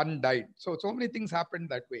alive, the son died. So many things happened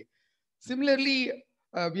that way. Similarly,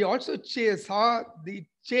 we also saw the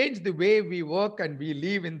change the way we work and we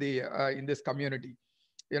live in this community.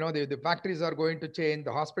 You know, the factories are going to change,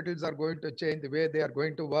 the hospitals are going to change, the way they are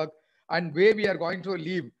going to work and way we are going to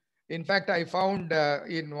live. In fact, I found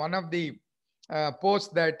in one of the posts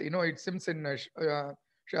that, you know, it seems in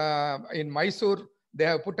Mysore, they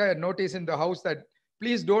have put a notice in the house that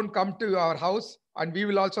please don't come to our house and we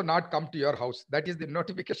will also not come to your house. That is the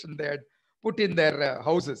notification they had put in their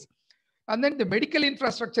houses. And then the medical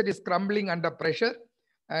infrastructure is crumbling under pressure.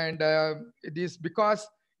 And it is because,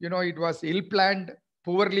 you know, it was ill-planned,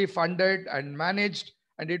 poorly funded and managed,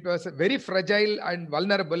 and it was very fragile and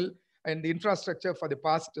vulnerable in the infrastructure for the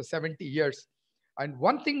past 70 years. And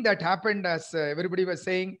one thing that happened, as everybody was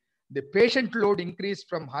saying, the patient load increased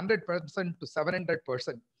from 100% to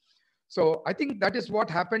 700%. So I think that is what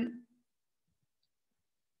happened.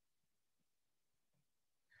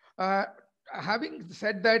 Having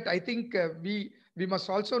said that, I think we must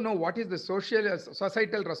also know what is the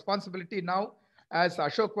societal responsibility now. As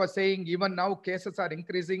Ashok was saying, even now cases are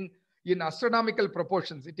increasing in astronomical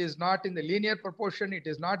proportions. It is not in the linear proportion. It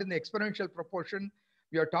is not in the exponential proportion.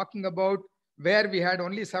 We are talking about where we had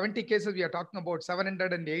only 70 cases. We are talking about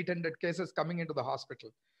 700 and 800 cases coming into the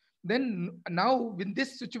hospital. Then now in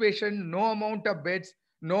this situation, no amount of beds,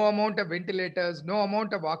 no amount of ventilators, no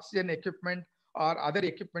amount of oxygen equipment or other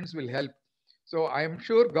equipments will help. So I am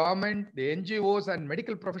sure government, the NGOs and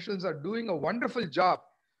medical professionals are doing a wonderful job.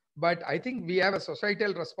 But I think we have a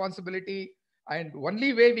societal responsibility, and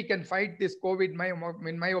only way we can fight this COVID,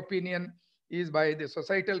 in my opinion, is by the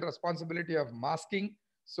societal responsibility of masking,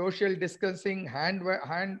 social distancing, hand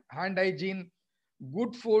hygiene,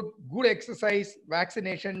 good food, good exercise,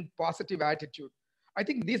 vaccination, positive attitude. I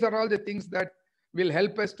think these are all the things that will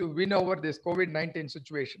help us to win over this COVID-19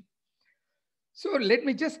 situation. So let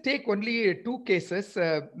me just take only two cases.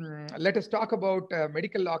 Let us talk about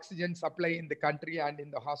medical oxygen supply in the country and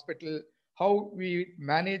in the hospital, how we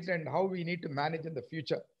manage and how we need to manage in the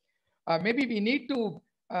future. Maybe we need to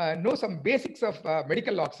know some basics of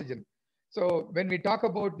medical oxygen. So when we talk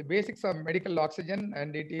about the basics of medical oxygen,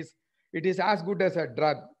 and it is as good as a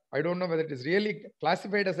drug. I don't know whether it is really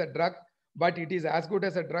classified as a drug, but it is as good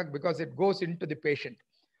as a drug because it goes into the patient.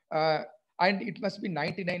 And it must be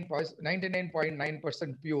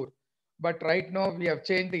 99.9% pure. But right now we have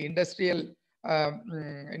changed the industrial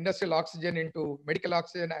oxygen into medical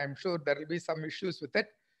oxygen. I'm sure there will be some issues with it.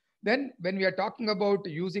 Then when we are talking about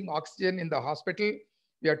using oxygen in the hospital,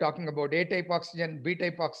 we are talking about A-type oxygen,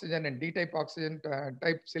 B-type oxygen, and D-type oxygen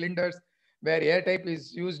type cylinders, where A-type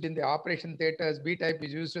is used in the operation theaters, B-type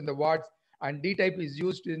is used in the wards, and D-type is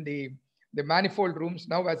used in the manifold rooms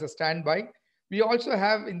now as a standby. We also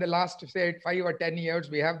have, in the last, say, 5 or 10 years,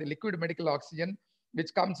 we have the liquid medical oxygen,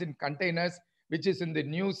 which comes in containers, which is in the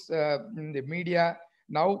news, in the media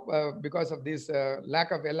now because of this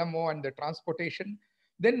lack of LMO and the transportation.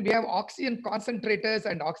 Then we have oxygen concentrators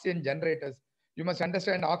and oxygen generators. You must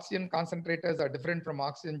understand oxygen concentrators are different from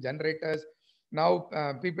oxygen generators. Now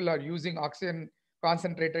people are using oxygen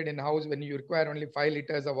concentrated in house when you require only 5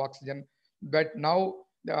 liters of oxygen. But now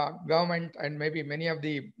the government and maybe many of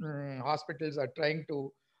the hospitals are trying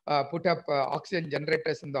to put up oxygen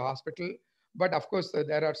generators in the hospital. But of course,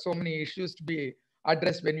 there are so many issues to be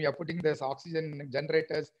addressed when we are putting these oxygen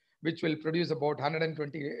generators, which will produce about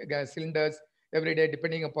 120 cylinders every day,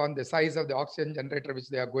 depending upon the size of the oxygen generator which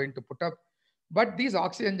they are going to put up. But these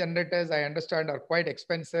oxygen generators, I understand, are quite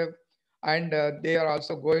expensive, and they are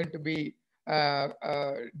also going to be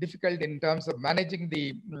difficult in terms of managing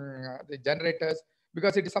the generators,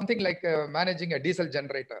 because it is something like managing a diesel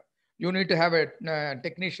generator. You need to have a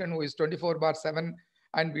technician who is 24/7,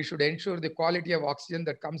 and we should ensure the quality of oxygen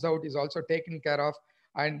that comes out is also taken care of,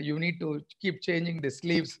 and you need to keep changing the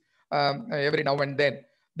sleeves every now and then.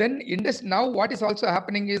 Then now what is also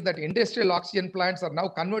happening is that industrial oxygen plants are now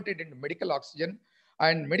converted into medical oxygen,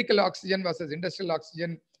 and medical oxygen versus industrial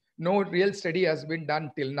oxygen, no real study has been done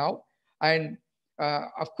till now. And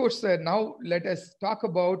of course, now let us talk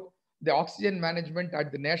about the oxygen management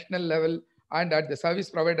at the national level and at the service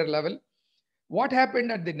provider level. What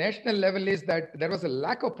happened at the national level is that there was a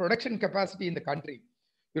lack of production capacity in the country.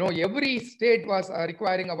 You know, every state was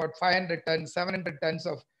requiring about 500 tons, 700 tons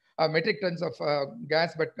of metric tons of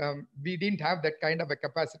gas, but we didn't have that kind of a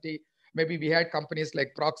capacity. Maybe we had companies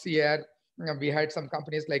like Proxy Air, we had some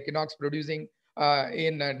companies like Inox producing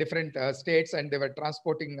in different states, and they were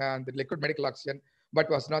transporting the liquid medical oxygen, but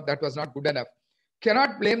that was not good enough.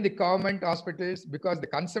 Cannot blame the government hospitals because the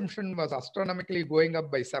consumption was astronomically going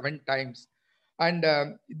up by 7 times. And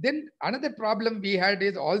then another problem we had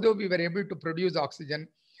is, although we were able to produce oxygen,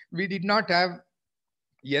 we did not have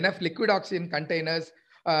enough liquid oxygen containers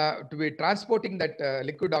to be transporting that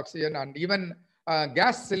liquid oxygen, and even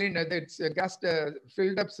gas cylinders, gas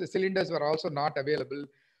filled up cylinders were also not available.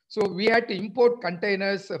 So we had to import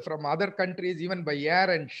containers from other countries, even by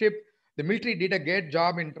air and ship. The military did a great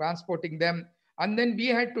job in transporting them. And then we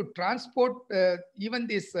had to transport even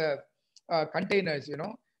these containers, you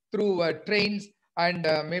know, through trains, and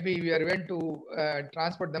maybe we are going to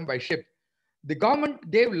transport them by ship. The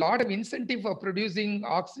government gave a lot of incentive for producing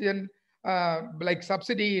oxygen, like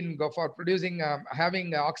subsidy for producing,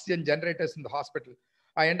 having oxygen generators in the hospital.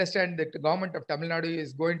 I understand that the government of Tamil Nadu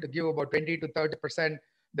is going to give about 20 to 30%.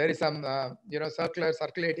 There is some, circular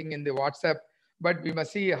circulating in the WhatsApp, but we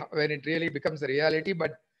must see when it really becomes a reality.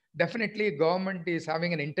 But definitely government is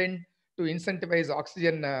having an intent to incentivize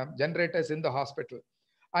oxygen generators in the hospital.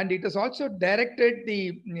 And it has also directed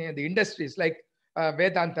the industries like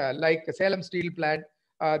Vedanta, like Salem Steel Plant.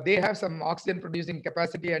 They have some oxygen producing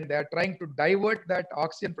capacity, and they are trying to divert that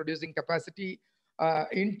oxygen producing capacity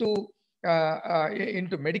into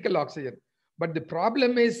medical oxygen. But the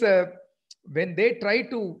problem is when they try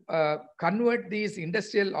to convert these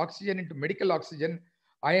industrial oxygen into medical oxygen,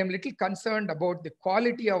 I am little concerned about the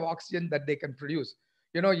quality of oxygen that they can produce.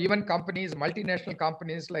 You know, even companies, multinational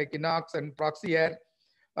companies like Inox and Proxy Air,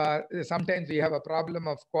 sometimes we have a problem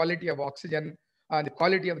of quality of oxygen, the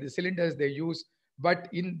quality of the cylinders they use. But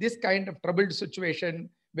in this kind of troubled situation,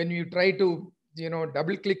 when you try to,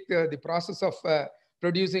 double click the process of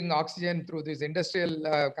producing oxygen through this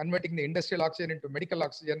industrial, converting the industrial oxygen into medical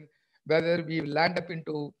oxygen, whether we land up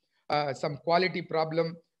into some quality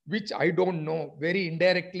problem, which I don't know, very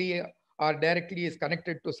indirectly or directly is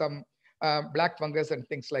connected to some black fungus and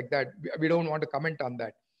things like that. We don't want to comment on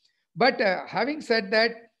that. But having said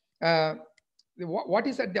that, what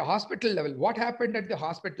is at the hospital level? What happened at the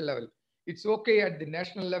hospital level? It's okay at the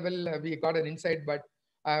national level, we got an insight, but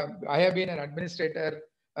I have been an administrator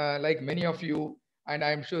like many of you, and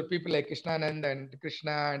I'm sure people like Krishnanand and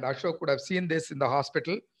Krishna and Ashok would have seen this in the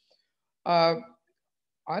hospital.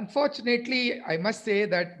 Unfortunately, I must say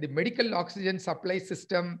that the medical oxygen supply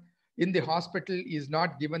system in the hospital is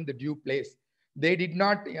not given the due place. They did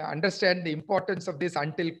not understand the importance of this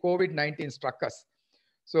until COVID-19 struck us.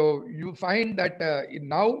 So you find that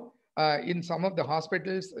now in some of the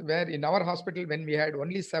hospitals, where in our hospital, when we had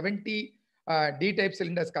only 70 D-type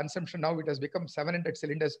cylinders consumption, now it has become 700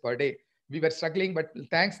 cylinders per day. We were struggling, but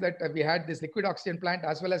thanks that we had this liquid oxygen plant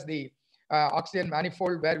as well as the oxygen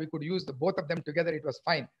manifold where we could use both of them together, it was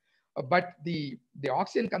fine. But the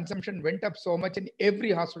oxygen consumption went up so much in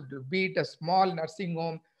every hospital, be it a small nursing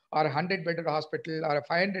home or a 100-bedded hospital or a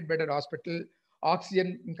 500-bedded hospital.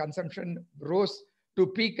 Oxygen consumption rose to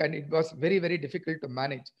peak, and it was very, very difficult to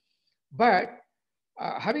manage. But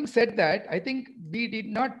having said that, I think we did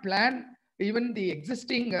not plan even the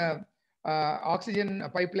existing oxygen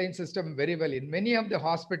pipeline system very well. In many of the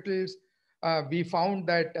hospitals, we found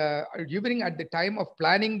that even at the time of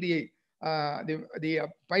planning the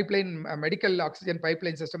pipeline, medical oxygen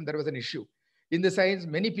pipeline system, there was an issue. In the sense,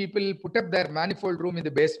 many people put up their manifold room in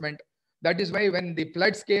the basement. That is why when the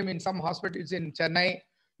floods came in some hospitals in Chennai,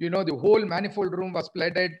 you know, the whole manifold room was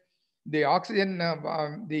flooded. The oxygen,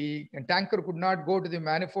 the tanker could not go to the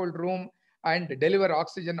manifold room and deliver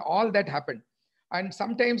oxygen. All that happened. And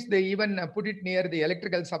sometimes they even put it near the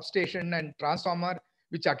electrical substation and transformer,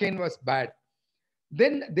 which again was bad.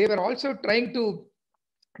 Then they were also trying to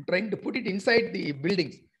put it inside the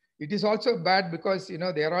buildings. It is also bad because, you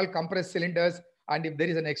know, they are all compressed cylinders, and if there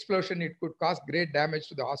is an explosion, it could cause great damage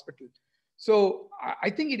to the hospital. So I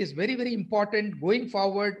think it is very, very important going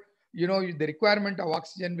forward. You know, the requirement of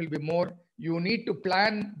oxygen will be more. You need to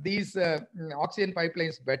plan these oxygen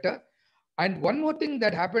pipelines better. And one more thing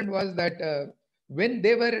that happened was that when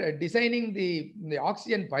they were designing the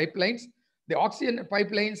oxygen pipelines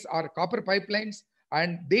are copper pipelines,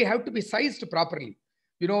 and they have to be sized properly.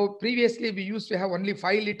 You know, previously we used to have only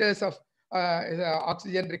 5 liters of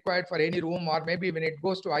oxygen required for any room, or maybe when it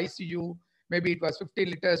goes to ICU, maybe it was 50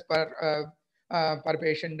 liters per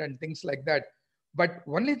patient and things like that. But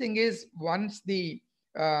only thing is, once the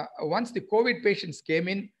COVID patients came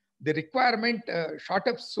in, the requirement shot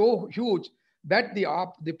up so huge that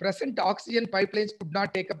the present oxygen pipelines could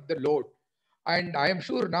not take up the load. And I am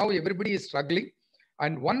sure now everybody is struggling.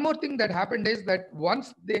 And one more thing that happened is that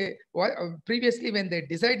once previously when they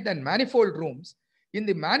designed the manifold rooms, in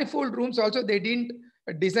the manifold rooms also they didn't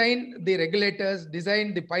design the regulators,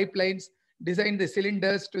 design the pipelines, design the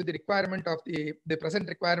cylinders to the requirement of the present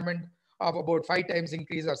requirement of about 5 times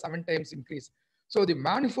increase or 7 times increase. So the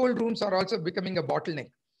manifold rooms are also becoming a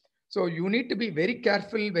bottleneck. So you need to be very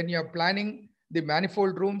careful when you're planning the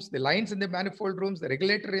manifold rooms, the lines in the manifold rooms, the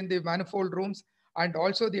regulator in the manifold rooms, and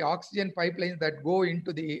also the oxygen pipelines that go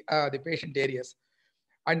into the patient areas.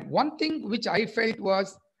 And one thing which I felt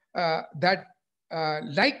was that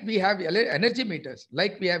like we have energy meters,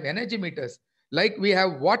 like we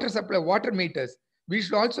have water supply, water meters, we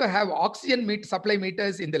should also have oxygen supply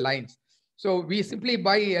meters in the lines. So we simply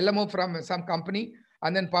buy LMO from some company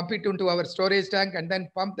and then pump it into our storage tank and then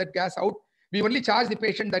pump that gas out. We only charge the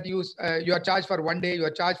patient that you are charged for 1 day, you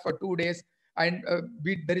are charged for 2 days. And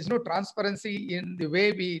there is no transparency in the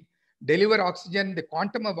way we deliver oxygen, the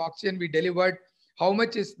quantum of oxygen we delivered, how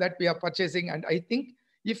much is that we are purchasing. And I think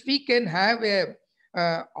if we can have a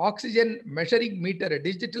oxygen measuring meter, a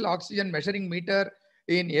digital oxygen measuring meter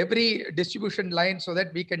in every distribution line, so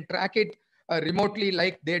that we can track it remotely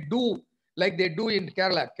like they do in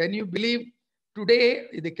Kerala. Can you believe today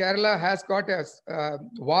the Kerala has got a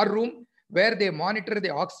war room where they monitor the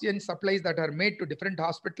oxygen supplies that are made to different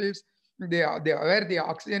hospitals, where the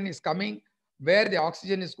oxygen is coming, where the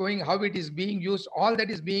oxygen is going, how it is being used, all that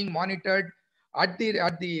is being monitored at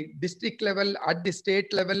the district level, at the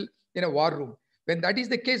state level in a war room. When that is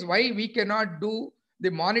the case, why we cannot do the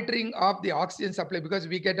monitoring of the oxygen supply? Because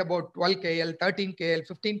we get about 12 KL, 13 KL,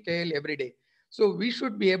 15 KL every day. So we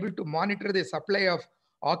should be able to monitor the supply of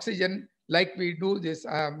oxygen like we do this,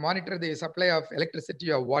 monitor the supply of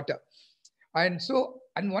electricity or water. And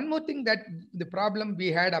one more thing that the problem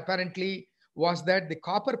we had apparently was that the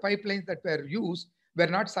copper pipelines that were used were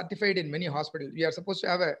not certified in many hospitals. We are supposed to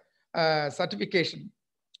have a certification,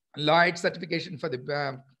 Lloyd certification for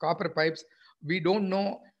the copper pipes. We don't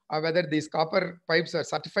know whether these copper pipes are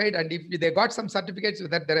certified, and if they got some certificates,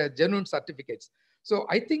 that there are genuine certificates. So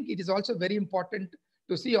I think it is also very important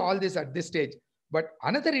to see all this at this stage. But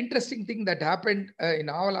another interesting thing that happened in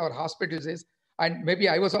all our hospitals is, and maybe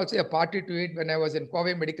I was also a party to it when I was in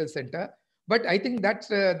Powai Medical Center, but I think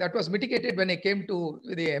that was mitigated when I came to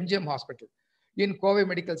the MGM hospital. In Powai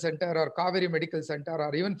Medical Center or Kaveri Medical Center,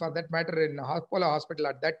 or even for that matter in Apollo Hospital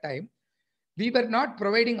at that time, we were not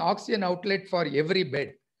providing oxygen outlet for every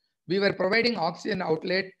bed. We were providing oxygen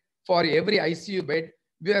outlet for every ICU bed.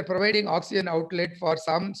 We were providing oxygen outlet for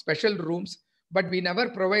some special rooms, but we never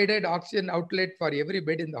provided oxygen outlet for every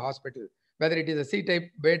bed in the hospital, whether it is a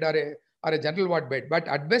C-type bed or a general ward bed. But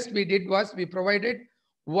at best we did was we provided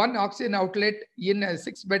one oxygen outlet in a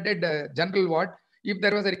 6-bedded general ward. If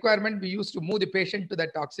there was a requirement, we used to move the patient to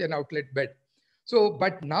that oxygen outlet bed. So,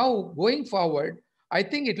 but now going forward, I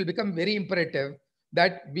think it will become very imperative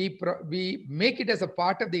that we make it as a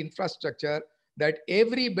part of the infrastructure that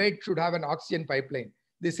every bed should have an oxygen pipeline.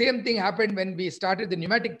 The same thing happened when we started the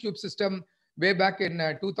pneumatic tube system way back in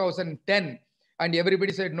 2010, and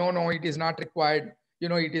everybody said, no, it is not required.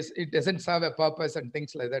 It doesn't serve a purpose and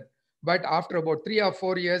things like that. But after about 3 or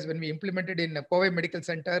 4 years, when we implemented in Powai Medical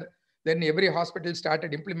Center, then every hospital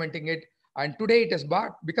started implementing it. And today it has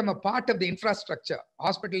become a part of the infrastructure,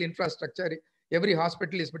 hospital infrastructure. Every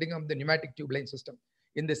hospital is putting up the pneumatic tube line system.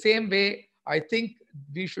 In the same way, I think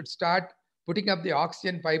we should start putting up the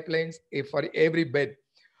oxygen pipelines for every bed.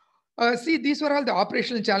 See, these were all the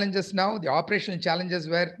operational challenges now. The operational challenges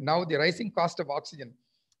were now the rising cost of oxygen.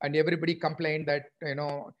 And everybody complained that,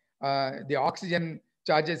 the oxygen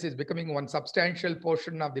charges is becoming one substantial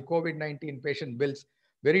portion of the COVID-19 patient bills.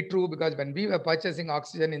 Very true, because when we were purchasing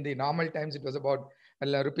oxygen in the normal times, it was about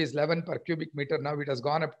rupees 11 per cubic meter. Now it has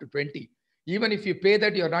gone up to 20. Even if you pay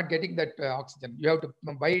that, you're not getting that oxygen. You have to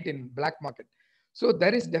buy it in black market. So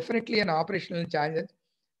there is definitely an operational challenge.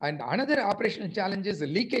 And another operational challenge is the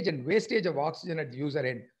leakage and wastage of oxygen at the user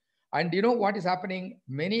end. And you know what is happening?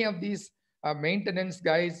 Many of these maintenance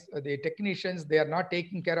guys, the technicians, they are not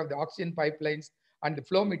taking care of the oxygen pipelines and the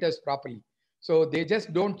flow meters properly. So they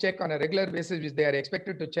just don't check on a regular basis, which they are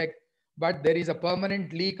expected to check. But there is a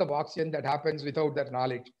permanent leak of oxygen that happens without their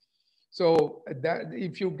knowledge. So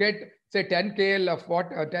if you get, say, 10 kL of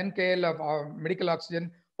 10 kL of medical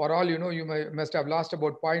oxygen, for all you know, you must have lost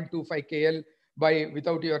about 0.25 kL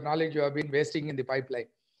without your knowledge, you have been wasting in the pipeline.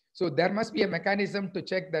 So there must be a mechanism to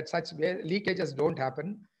check that such leakages don't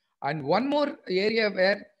happen. And one more area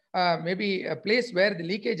where maybe a place where the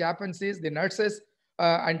leakage happens is the nurses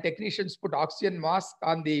and technicians put oxygen mask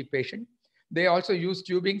on the patient. They also use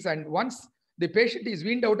tubings, and once the patient is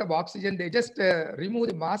weaned out of oxygen, they just remove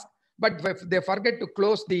the mask, but they forget to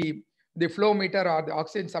close the flow meter or the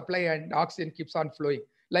oxygen supply, and oxygen keeps on flowing.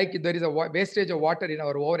 Like there is a wastage of water in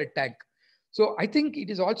our overhead tank. So I think it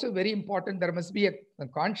is also very important. There must be a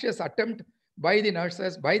conscious attempt by the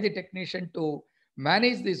nurses, by the technician to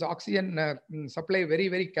manage this oxygen supply very,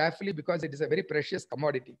 very carefully, because it is a very precious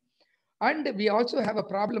commodity. And we also have a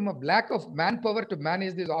problem of lack of manpower to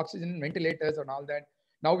manage these oxygen ventilators and all that.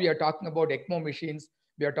 Now we are talking about ECMO machines.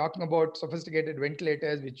 We are talking about sophisticated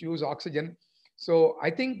ventilators which use oxygen. So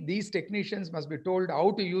I think these technicians must be told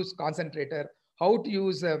how to use concentrator, how to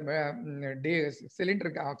use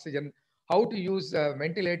cylindric oxygen, how to use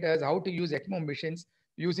ventilators, how to use ECMO machines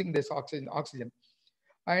using this oxygen.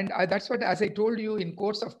 And that's what, as I told you, in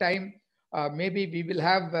course of time, maybe we will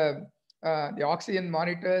have the oxygen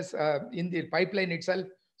monitors in the pipeline itself.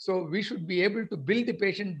 So we should be able to bill the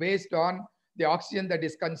patient based on the oxygen that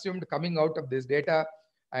is consumed coming out of this data.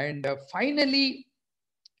 And finally,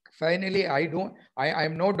 I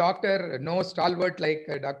am no doctor, no stalwart like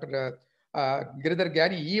Dr. Giridhar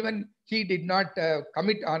Gyani. Even he did not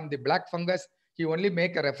commit on the black fungus. He only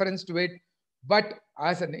make a reference to it. But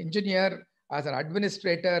as an engineer, as an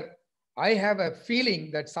administrator, I have a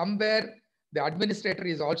feeling that somewhere the administrator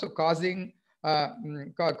is also causing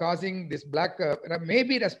this black, may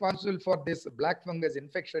be responsible for this black fungus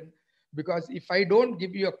infection. Because if I don't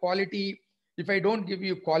give you a quality, if I don't give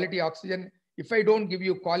you quality oxygen, if I don't give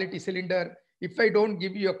you quality cylinder, if I don't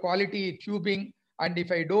give you a quality tubing, and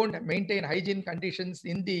if I don't maintain hygiene conditions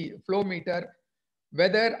in the flow meter,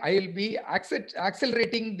 whether I will be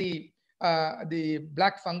accelerating the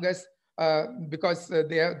black fungus because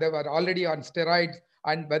they were already on steroids,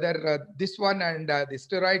 and whether this one and the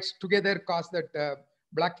steroids together cause that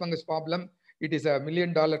black fungus problem, it is $1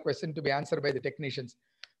 million question to be answered by the technicians.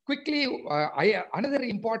 Quickly, another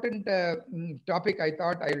important topic I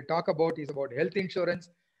thought I will talk about is about health insurance.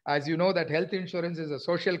 As you know, that health insurance is a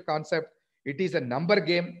social concept. It is a number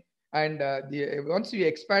game. And once you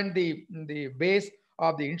expand the base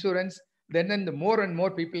of the insurance, then the more and more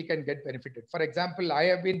people can get benefited. For example, I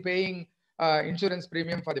have been paying insurance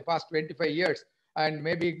premium for the past 25 years. And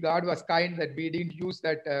maybe God was kind that we didn't use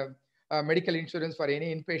that medical insurance for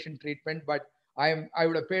any inpatient treatment, but I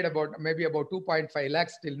would have paid maybe about 2.5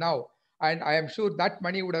 lakhs till now. And I am sure that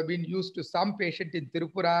money would have been used to some patient in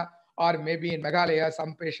Tirupura or maybe in Meghalaya,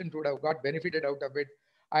 some patient would have got benefited out of it.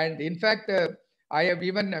 And in fact, I have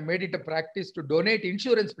even made it a practice to donate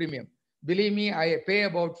insurance premium. Believe me, I pay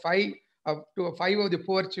about 5 of the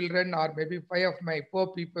poor children, or maybe 5 of my poor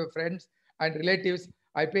people, friends and relatives.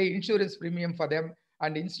 I pay insurance premium for them.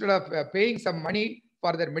 And instead of paying some money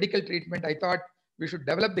for their medical treatment, I thought we should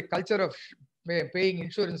develop the culture of paying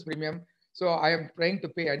insurance premium. So I am trying to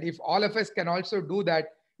pay. And if all of us can also do that,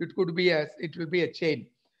 it will be a chain.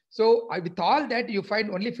 So with all that, you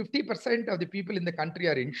find only 50% of the people in the country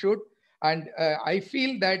are insured. And I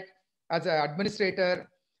feel that as an administrator,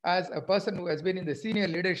 as a person who has been in the senior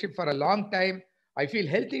leadership for a long time, I feel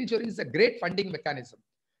health insurance is a great funding mechanism.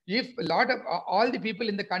 If a lot of all the people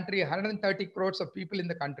in the country, 130 crores of people in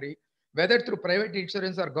the country, whether through private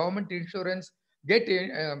insurance or government insurance,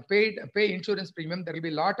 pay insurance premium, there will be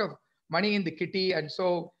a lot of money in the kitty. And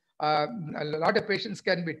so a lot of patients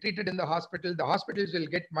can be treated in the hospital. The hospitals will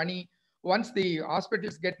get money. Once the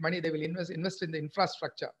hospitals get money, they will invest in the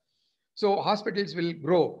infrastructure. So hospitals will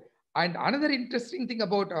grow. And another interesting thing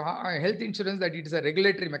about health insurance, that it is a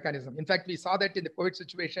regulatory mechanism. In fact, we saw that in the COVID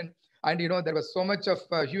situation. And, there was so much of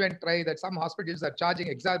hue and cry that some hospitals are charging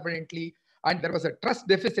exorbitantly. And there was a trust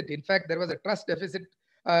deficit. In fact, there was a trust deficit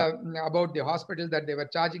about the hospital, that they were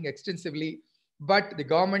charging extensively. But the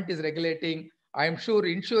government is regulating. I am sure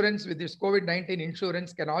insurance, with this COVID-19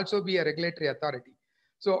 insurance, can also be a regulatory authority.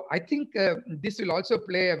 So I think this will also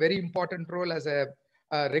play a very important role as a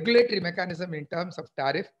regulatory mechanism in terms of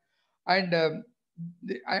tariff. And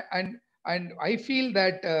I feel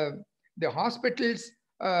that the hospitals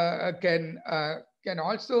can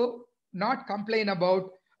also not complain about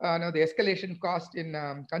the escalation cost in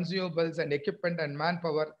consumables and equipment and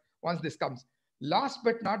manpower once this comes. Last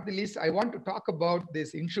but not the least, I want to talk about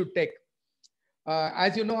this InsurTech.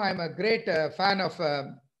 As you know, I'm a great fan of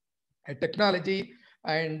technology,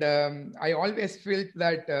 and I always feel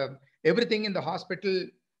that everything in the hospital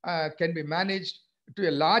can be managed to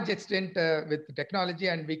a large extent with technology,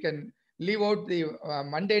 and we can leave out the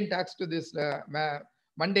mundane tasks to this to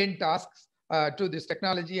this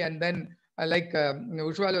technology. And then like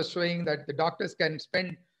Ujjwal was showing, that the doctors can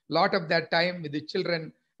spend a lot of that time with the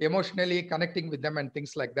children, emotionally connecting with them and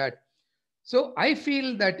things like that. So I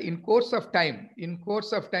feel that in course of time,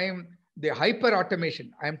 the hyper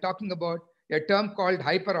automation, I am talking about a term called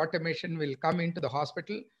hyper automation, will come into the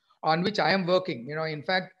hospital, on which I am working. In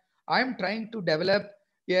fact, I am trying to develop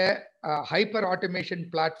a hyper automation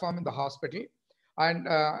platform in the hospital. And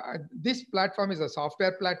this platform is a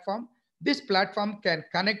software platform. This platform can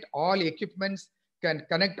connect all equipments, can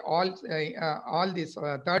connect all these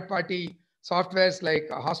third-party softwares like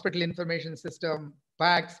hospital information system,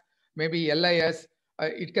 PACS, maybe LIS.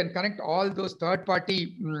 It can connect all those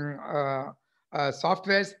third-party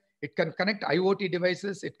softwares. It can connect IoT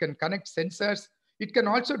devices. It can connect sensors. It can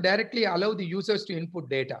also directly allow the users to input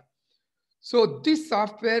data. So this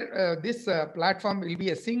software, this platform will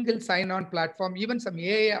be a single sign-on platform. Even some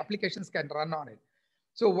AI applications can run on it.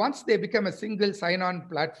 So once they become a single sign-on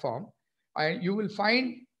platform, you will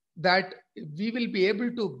find that we will be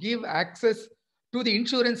able to give access to the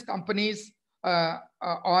insurance companies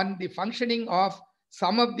on the functioning of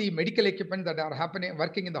some of the medical equipment that are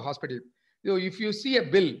working in the hospital. So if you see a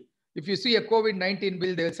bill, if you see a COVID-19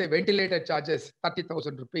 bill, they will say ventilator charges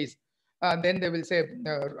 30,000 rupees. Then they will say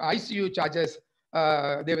ICU charges,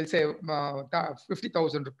 they will say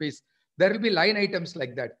 50,000 rupees. There will be line items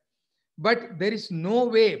like that. But there is no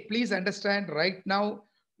way, please understand, right now,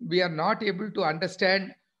 we are not able to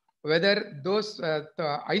understand whether those the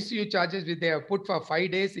ICU charges which they have put for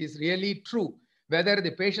 5 days is really true, whether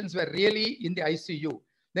the patients were really in the ICU.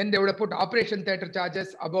 Then they would have put operation theater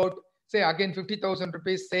charges about, say, again, 50,000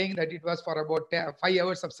 rupees, saying that it was for about 5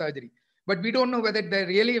 hours of surgery. But we don't know whether they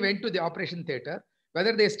really went to the operation theater,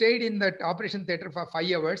 whether they stayed in that operation theater for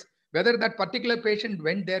 5 hours, whether that particular patient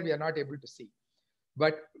went there, we are not able to see.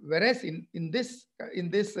 But whereas in this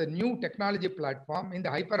new technology platform, in the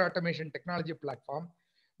hyper automation technology platform,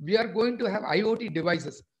 we are going to have IoT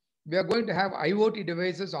devices. We are going to have IoT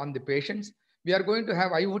devices on the patients. We are going to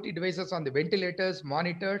have IoT devices on the ventilators,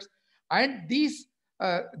 monitors, and these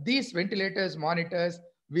ventilators, monitors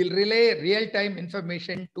will relay real-time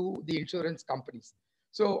information to the insurance companies.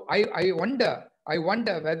 So I wonder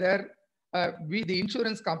whether the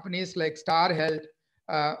insurance companies like Star Health,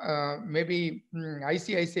 maybe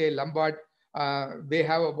ICICI Lombard, they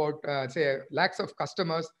have about say lakhs of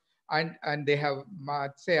customers, and they have,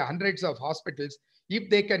 say, hundreds of hospitals. If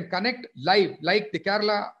they can connect live, like the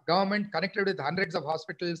Kerala government connected with hundreds of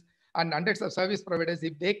hospitals and hundreds of service providers,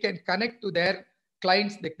 if they can connect to their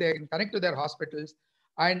clients, they can connect to their hospitals.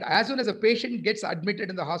 And as soon as a patient gets admitted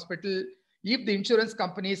in the hospital, if the insurance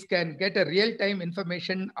companies can get a real-time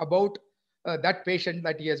information about that patient,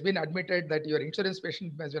 that he has been admitted, that your insurance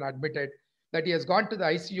patient has been admitted, that he has gone to the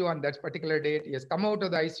ICU on that particular date, he has come out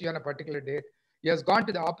of the ICU on a particular date, he has gone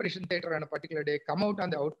to the operation theater on a particular day, come out on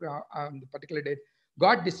the particular date,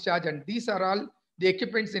 got discharged, and these are all the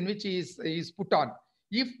equipments in which he is put on.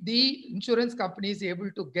 If the insurance company is able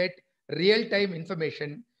to get real-time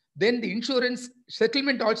information, then the insurance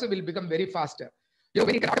settlement also will become very faster. You know,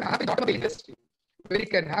 when it can happen in the automobile industry, when it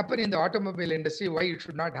can happen in the automobile industry, why it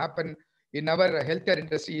should not happen in our healthcare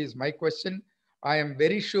industry is my question. I am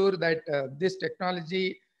very sure that this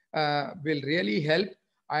technology will really help.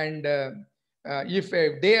 And if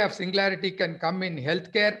a day of singularity can come in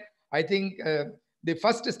healthcare, I think the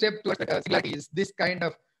first step towards singularity is this kind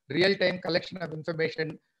of real-time collection of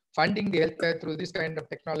information, funding the healthcare through this kind of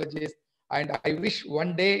technologies. And I wish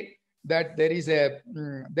one day that there is a,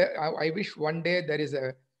 I wish one day there is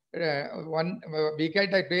a, we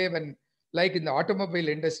get a day when, like in the automobile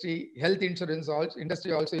industry, health insurance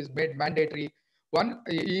industry also is made mandatory.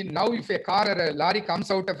 Now if a car or a lorry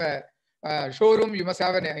comes out of a showroom, you must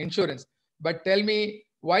have an insurance. But tell me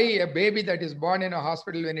why a baby that is born in a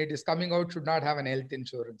hospital when it is coming out should not have an health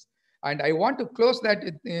insurance. And I want to close that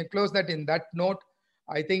in that note.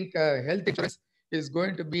 I think health insurance is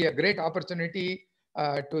going to be a great opportunity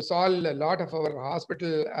to solve a lot of our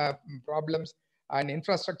hospital problems and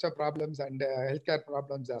infrastructure problems and healthcare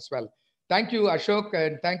problems as well. Thank you, Ashok,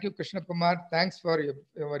 and thank you, Krishna Kumar. Thanks for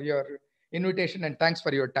your invitation, and thanks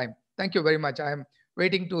for your time. Thank you very much. I am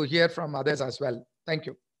waiting to hear from others as well. Thank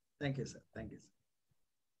you. Thank you, sir. Thank you, sir.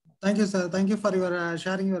 Thank you, sir. Thank you for your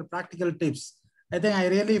sharing your practical tips. I think I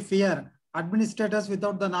really fear administrators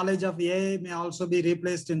without the knowledge of AI may also be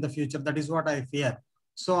replaced in the future. That is what I fear.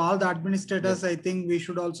 So all the administrators, yes, I think we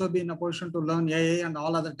should also be in a position to learn AI and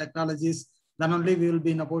all other technologies. Then only we will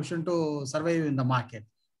be in a position to survive in the market.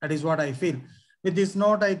 That is what I feel. With this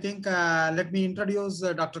note, I think let me introduce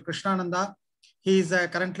Dr. Krishnananda. He is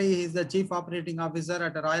currently the Chief Operating Officer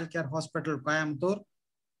at Royal Care Hospital, Coimbatore.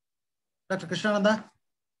 Dr. Krishnananda.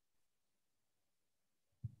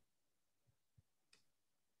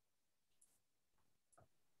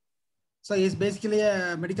 So he's basically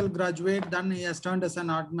a medical graduate. Then he has turned as an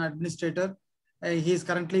administrator. He is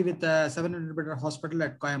currently with 700-bed hospital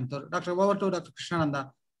at Coimbatore. Dr. Over to Dr. Krishnananda.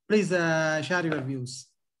 Please share your views.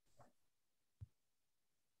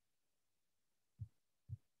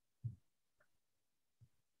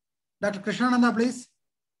 Dr. Krishnananda, please.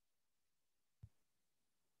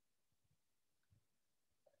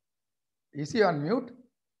 Is he on mute?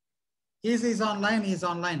 He's online. He's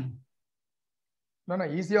online. No,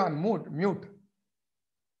 is he on mute?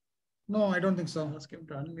 No, I don't think so. Ask him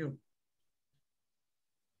to unmute.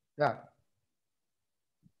 Yeah.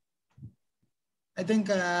 I think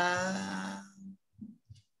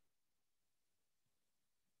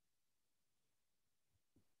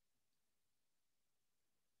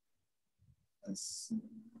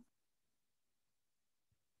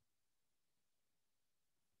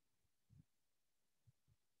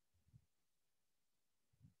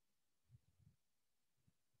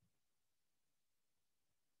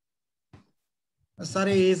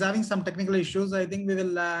sorry, he's having some technical issues. I think we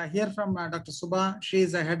will hear from Dr. Subha. She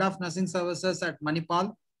is the head of nursing services at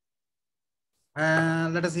Manipal.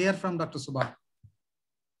 Let us hear from Dr. Subha.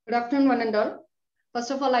 Good afternoon, one and all.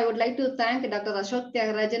 First of all, I would like to thank Dr. Ashok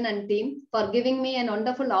Tyagarajan and team for giving me a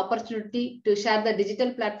wonderful opportunity to share the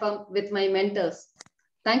digital platform with my mentors.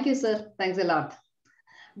 Thank you, sir. Thanks a lot.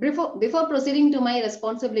 Before proceeding to my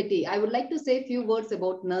responsibility, I would like to say a few words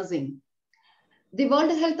about nursing. The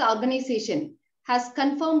World Health Organization has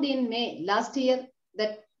confirmed in May last year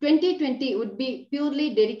that 2020 would be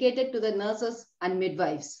purely dedicated to the nurses and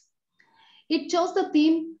midwives. It chose the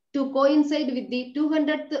theme to coincide with the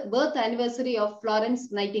 200th birth anniversary of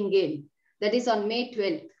Florence Nightingale, that is on May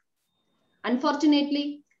 12th.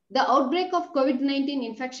 Unfortunately, the outbreak of COVID-19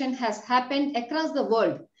 infection has happened across the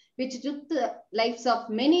world, which took the lives of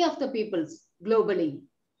many of the peoples globally.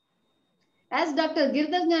 As Dr.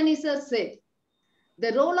 Girdhar Gnani sir said,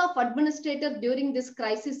 the role of administrator during this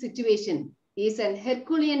crisis situation is an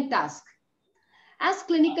Herculean task. As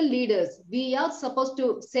clinical leaders, we are supposed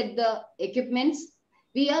to set the equipments,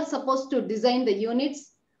 we are supposed to design the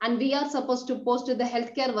units, and we are supposed to post the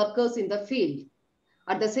healthcare workers in the field.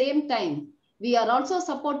 At the same time, we are also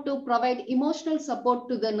supposed to provide emotional support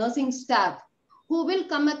to the nursing staff who will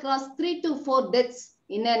come across 3 to 4 deaths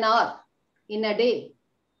in an hour, in a day,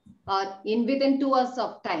 or within 2 hours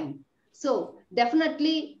of time. So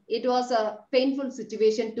definitely it was a painful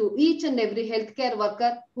situation to each and every healthcare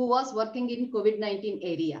worker who was working in COVID-19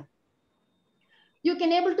 area. You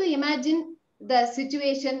can able to imagine the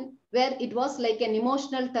situation where it was like an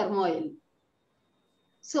emotional turmoil.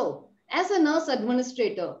 So as a nurse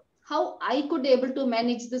administrator, how I could able to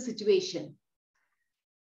manage the situation?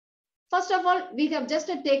 First of all, we have just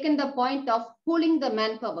taken the point of pooling the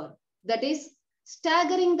manpower, that is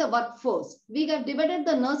staggering the workforce. We have divided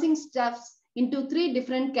the nursing staffs into 3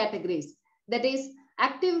 different categories. That is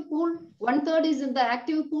active pool, 1/3 is in the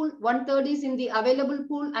active pool, 1/3 is in the available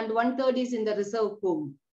pool, and 1/3 is in the reserve pool.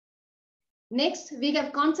 Next, we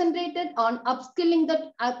have concentrated on upskilling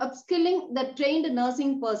the trained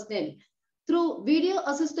nursing personnel through video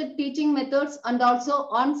assisted teaching methods and also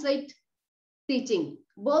on-site teaching.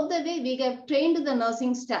 Both the way we have trained the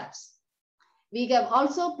nursing staffs. We have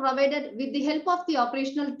also provided, with the help of the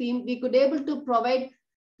operational team, we could able to provide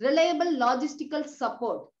reliable logistical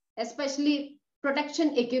support, especially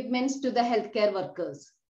protection equipments to the healthcare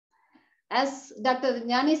workers. As Dr.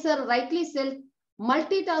 Jnani sir rightly said,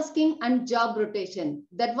 multitasking and job rotation,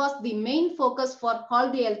 that was the main focus for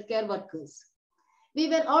all the healthcare workers. We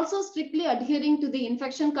were also strictly adhering to the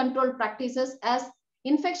infection control practices, as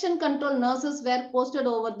infection control nurses were posted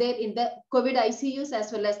over there in the COVID ICUs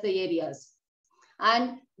as well as the areas.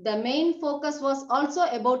 And the main focus was also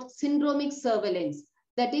about syndromic surveillance,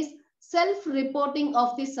 that is self-reporting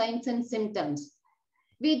of the signs and symptoms.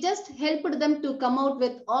 We just helped them to come out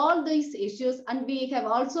with all these issues, and we have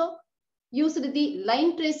also used the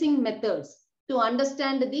line tracing methods to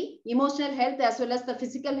understand the emotional health as well as the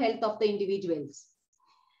physical health of the individuals.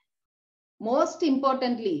 Most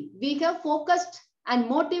importantly, we have focused and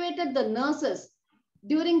motivated the nurses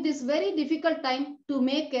during this very difficult time to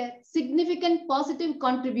make a significant positive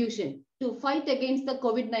contribution to fight against the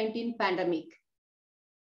COVID-19 pandemic.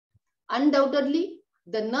 Undoubtedly,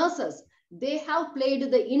 the nurses, they have played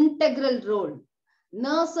the integral role.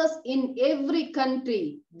 Nurses in every country,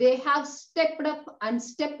 they have stepped up and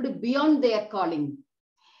stepped beyond their calling.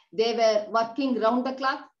 They were working round the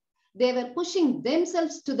clock. They were pushing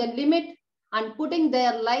themselves to the limit and putting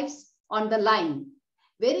their lives on the line,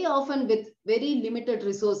 very often with very limited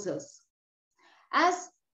resources. As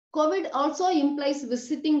COVID also implies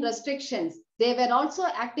visiting restrictions, they were also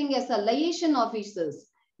acting as a liaison officers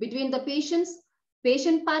between the patients,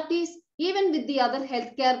 patient parties, even with the other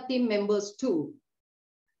healthcare team members too.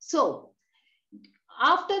 So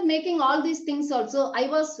after making all these things also, I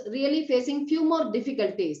was really facing few more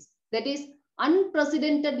difficulties, that is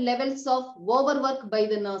unprecedented levels of overwork by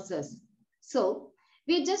the nurses. So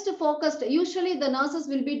we just focused, usually the nurses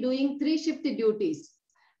will be doing 3 shift duties,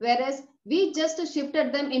 whereas we just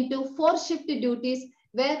shifted them into 4 shift duties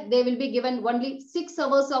where they will be given only 6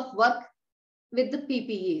 hours of work with the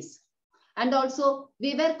PPEs. And also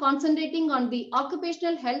we were concentrating on the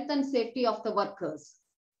occupational health and safety of the workers.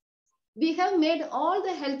 We have made all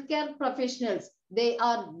the healthcare professionals, they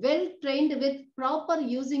are well trained with proper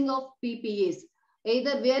using of PPEs,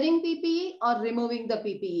 either wearing PPE or removing the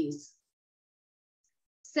PPEs.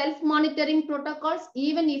 Self-monitoring protocols,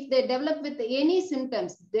 even if they develop with any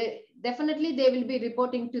symptoms, they will be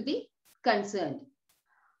reporting to the concerned.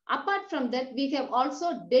 Apart from that, we have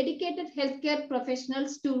also dedicated healthcare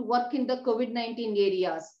professionals to work in the COVID-19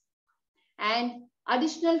 areas and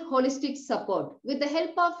additional holistic support. With the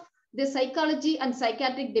help of the psychology and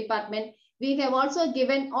psychiatric department, we have also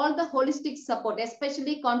given all the holistic support,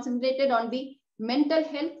 especially concentrated on the mental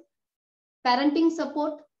health, parenting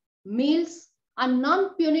support, meals, and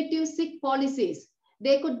non-punitive sick policies.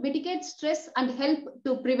 They could mitigate stress and help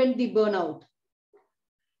to prevent the burnout.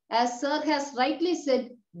 As sir has rightly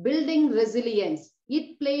said, building resilience,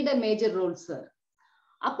 it played a major role, sir.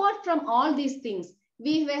 Apart from all these things,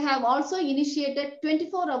 we have also initiated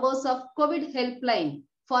 24 hours of COVID helpline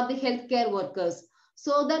for the healthcare workers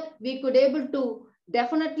so that we could able to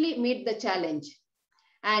definitely meet the challenge.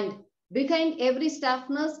 And behind every staff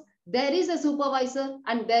nurse, there is a supervisor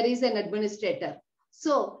and there is an administrator.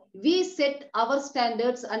 So we set our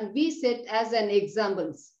standards and we set as an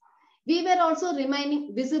examples. We were also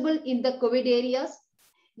remaining visible in the COVID areas.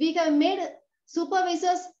 We have made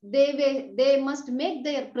supervisors, they must make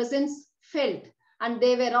their presence felt, and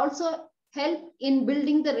they were also help in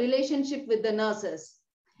building the relationship with the nurses.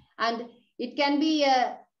 And it can be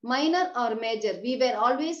a minor or major. We were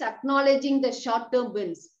always acknowledging the short-term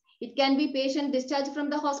wins. It can be patient discharged from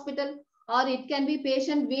the hospital, or it can be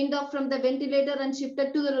patient weaned off from the ventilator and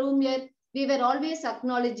shifted to the room here. We were always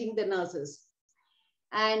acknowledging the nurses.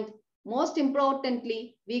 And Most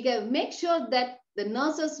importantly, we can make sure that the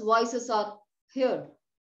nurses' voices are heard.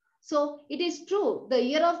 So it is true, the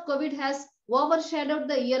year of COVID has overshadowed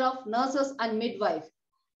the year of nurses and midwives.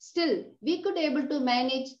 Still, we could able to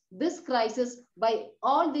manage this crisis by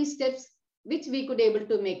all these steps which we could able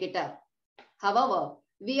to make it up. However,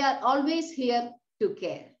 we are always here to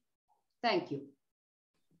care. Thank you.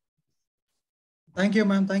 Thank you,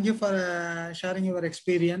 ma'am. Thank you for sharing your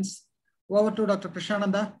experience. Over to Dr.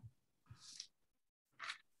 Krishnananda.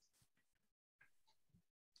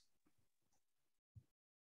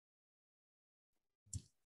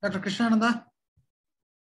 Dr. Krishnananda.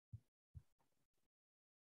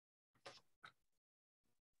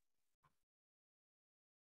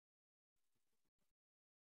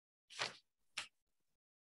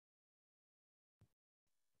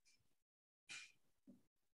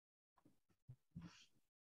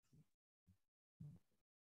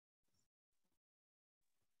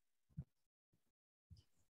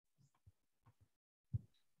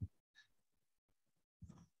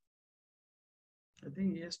 I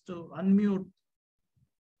think he has to unmute.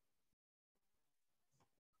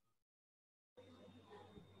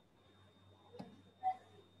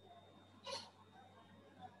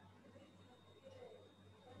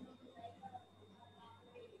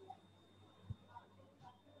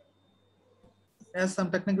 Has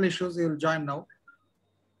some technical issues. You will join now.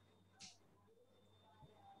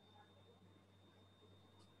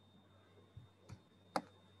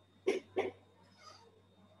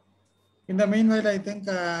 In the meanwhile, I think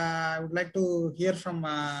I would like to hear from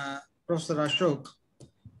Professor Ashok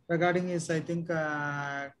regarding his, I think,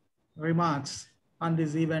 remarks on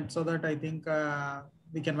this event, so that I think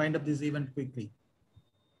we can wind up this event quickly.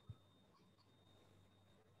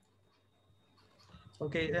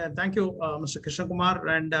 Okay, thank you, Mr. Krishna Kumar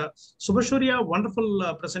and Subhashurya.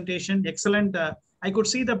 Wonderful presentation, excellent. I could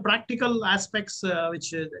see the practical aspects,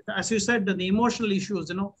 which, as you said, the emotional issues.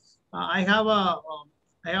 You know, I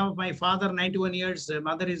have my father 91 years,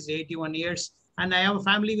 mother is 81 years, and I have a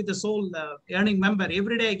family with a sole earning member.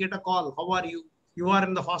 Every day I get a call. How are you? You are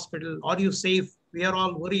in the hospital. Are you safe? We are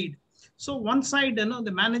all worried. So one side, you know,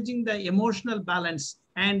 the managing the emotional balance.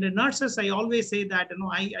 And nurses, I always say that, you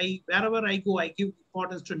know, I wherever I go, I give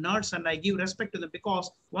importance to nurse and I give respect to them,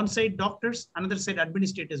 because one side doctors, another side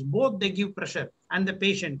administrators, both they give pressure and the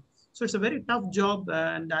patient. So it's a very tough job.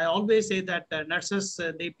 And I always say that nurses,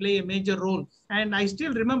 they play a major role. And I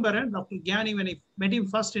still remember Dr. Gyani, when I met him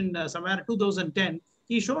first in somewhere 2010,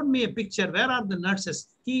 he showed me a picture. Where are the nurses?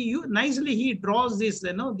 Nicely he draws these,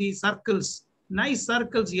 you know, these circles, nice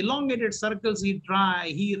circles, elongated circles he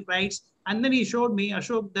writes. And then he showed me,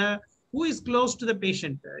 Ashok, who is close to the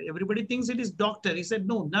patient. Everybody thinks it is doctor. He said,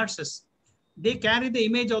 no, nurses. They carry the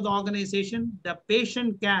image of the organization, the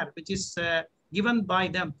patient care, which is given by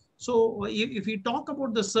them. So if we talk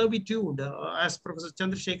about the servitude, as Professor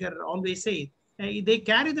Chandrasekhar always says, they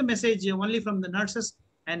carry the message only from the nurses,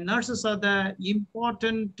 and nurses are the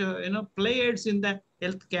important players in the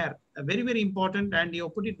healthcare. Very, very important, and you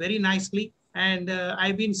put it very nicely. And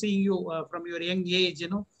I've been seeing you from your young age,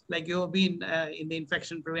 like you have been in the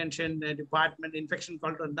infection prevention department, infection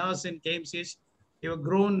control nurse in KMCH. You have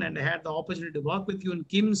grown and had the opportunity to work with you in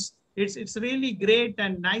KIMS. It's really great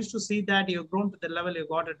and nice to see that you've grown to the level you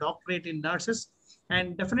got a doctorate in nurses.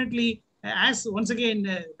 And definitely, as once again,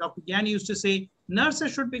 Dr. Gyani used to say,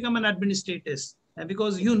 nurses should become an administrators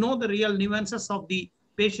because you know the real nuances of the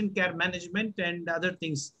patient care management and other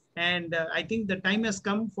things. And I think the time has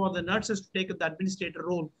come for the nurses to take up the administrator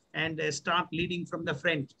role and start leading from the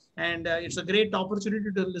front. And it's a great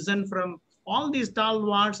opportunity to listen from all these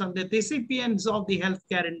stalwarts and the recipients of the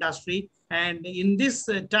healthcare industry. And in this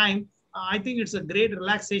time, I think it's a great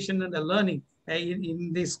relaxation and the learning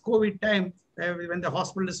in this COVID time, when the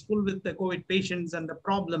hospital is full with the COVID patients and the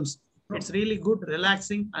problems. It's really good,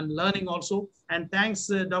 relaxing and learning also. And thanks,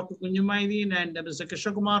 Dr. Kunjumaideen and Mr.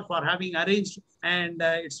 Krishna Kumar for having arranged. And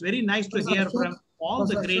it's very nice to hear from all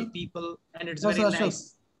the great people. And it's very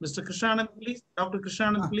nice. Mr. Krishnanand, please. Dr.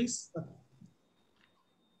 Krishnanand, please.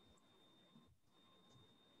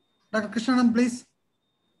 Dr. Krishnanand, please.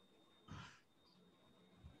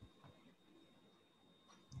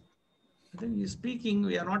 I think he's speaking.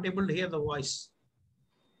 We are not able to hear the voice.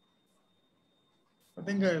 I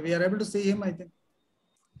think we are able to see him, I think.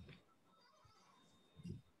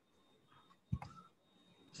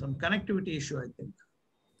 Some connectivity issue, I think.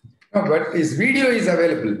 No, but his video is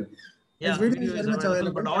available. Yeah, video is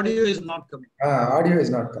available, but audio is not coming. Audio is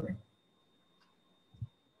not coming.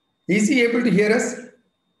 Is he able to hear us?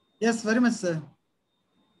 Yes, very much, sir.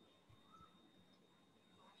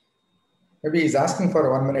 Maybe he's asking for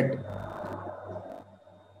 1 minute.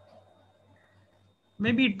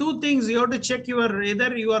 maybe two things you have to check.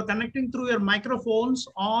 Either you are connecting through your microphones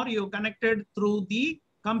or you're connected through the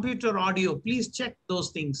computer audio. Please check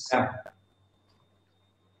those things. Yeah.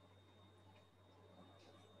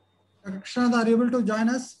 Krishna, are you able to join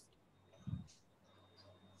us?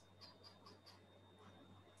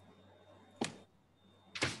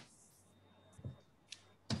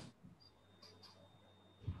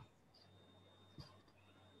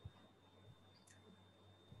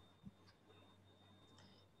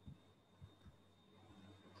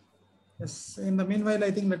 Yes. In the meanwhile,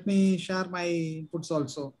 I think let me share my inputs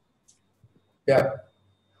also. Yeah.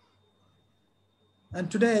 And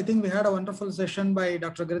today, I think we had a wonderful session by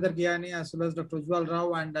Dr. Giridhar Gyani as well as Dr. Ujjwal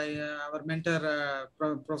Rao and our mentor,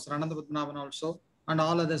 Professor Ananda Padmanabhan also, and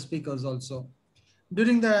all other speakers also.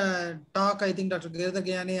 During the talk, I think Dr. Giridhar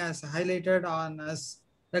Gyani has highlighted on us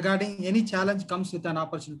regarding any challenge comes with an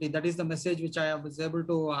opportunity. That is the message which I was able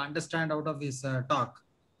to understand out of his talk.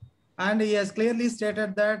 And he has clearly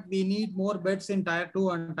stated that we need more beds in Tier 2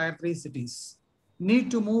 and Tier 3 cities. Need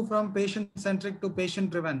to move from patient-centric to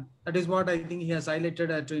patient-driven. That is what I think he has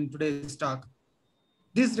highlighted in today's talk.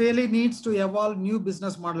 This really needs to evolve new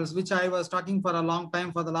business models, which I was talking for a long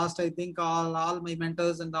time. For the last, I think all my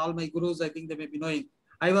mentors and all my gurus, I think they may be knowing.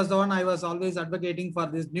 I was the one I was always advocating for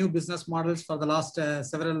these new business models for the last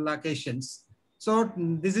several occasions. So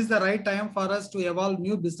this is the right time for us to evolve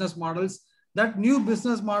new business models. That new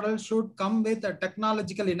business model should come with a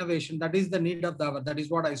technological innovation. That is the need of the hour. That is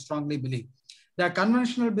what I strongly believe. The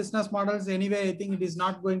conventional business models, anyway, I think it is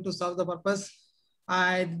not going to serve the purpose.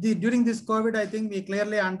 During this COVID, I think we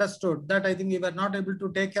clearly understood that I think we were not able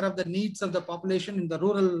to take care of the needs of the population in the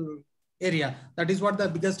rural area. That is what the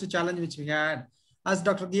biggest challenge which we had. As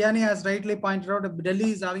Dr. Gyani has rightly pointed out,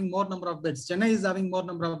 Delhi is having more number of beds. Chennai is having more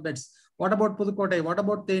number of beds. What about Pudukkottai? What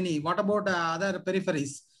about Theni? What about other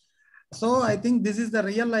peripheries? So I think this is the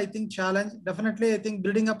real, I think, challenge. Definitely, I think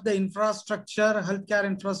building up the infrastructure, healthcare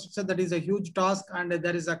infrastructure, that is a huge task and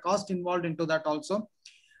there is a cost involved into that also.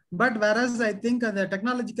 But whereas I think the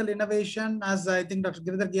technological innovation, as I think Dr.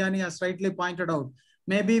 Giridhar Gyani has rightly pointed out,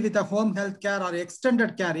 maybe with a home healthcare or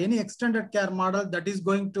extended care, any extended care model that is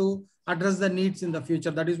going to address the needs in the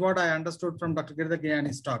future. That is what I understood from Dr. Giridhar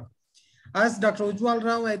Gyani's talk. As Dr. Ujjwal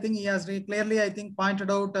Rao, I think he has clearly, I think, pointed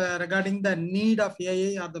out regarding the need of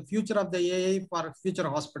AI or the future of the AI for future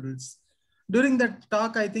hospitals. During that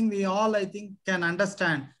talk, I think we all, I think, can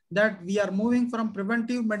understand that we are moving from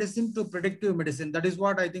preventive medicine to predictive medicine. That is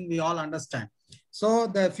what I think we all understand. So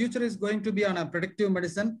the future is going to be on a predictive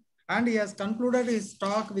medicine. And he has concluded his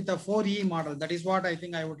talk with a 4E model. That is what I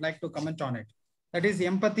think I would like to comment on it. That is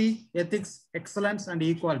empathy, ethics, excellence, and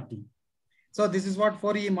equality. So this is what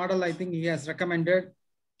 4E model I think he has recommended.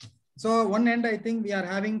 So one end, I think we are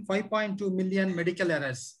having 5.2 million medical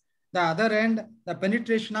errors. The other end, the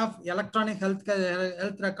penetration of electronic health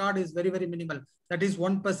record is very, very minimal. That is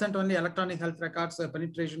 1% only electronic health records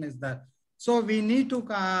penetration is there. So we need to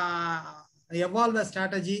evolve a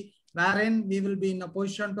strategy wherein we will be in a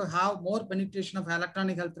position to have more penetration of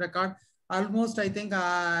electronic health record. Almost, I think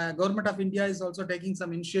Government of India is also taking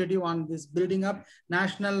some initiative on this building up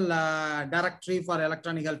national directory for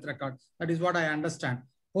electronic health record. That is what I understand.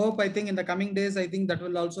 Hope, I think in the coming days, I think that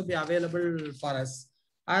will also be available for us.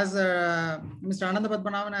 As Mr. Ananda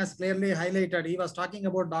Padmanabhan has clearly highlighted, he was talking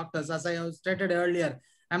about doctors. As I stated earlier,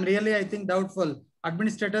 I'm really, I think, doubtful.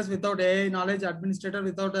 Administrators without AI knowledge, administrator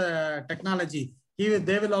without technology,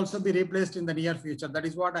 they will also be replaced in the near future. That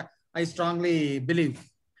is what I strongly believe.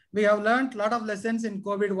 We have learned a lot of lessons in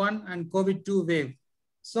COVID-1 and COVID-2 wave.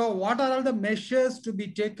 So what are all the measures to be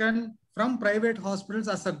taken from private hospitals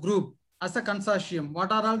as a group, as a consortium?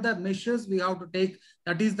 What are all the measures we have to take?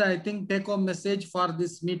 That is the, I think, take-home message for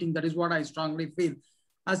this meeting. That is what I strongly feel.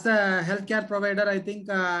 As a healthcare provider, I think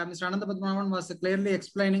Mr. Ananda Padmanabhan was clearly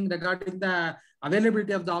explaining regarding the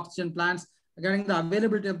availability of the oxygen plants, regarding the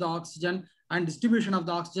availability of the oxygen and distribution of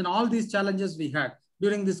the oxygen, all these challenges we had.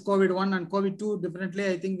 During this COVID-1 and COVID-2, definitely,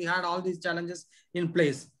 I think we had all these challenges in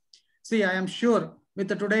place. See, I am sure with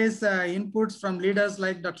today's inputs from leaders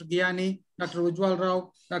like Dr. Gyani, Dr. Ujjwal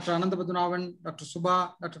Rao, Dr. Ananda Padmanabhan, Dr.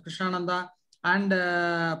 Subha, Dr. Krishnananda, and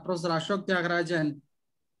Professor Ashok Tyagarajan,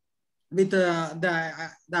 with the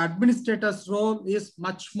administrator's role is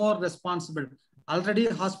much more responsible. Already,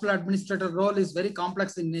 hospital administrator role is very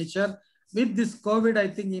complex in nature. With this COVID, I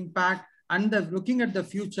think, impact and looking at the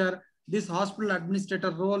future, this hospital administrator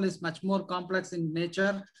role is much more complex in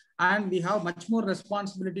nature, and we have much more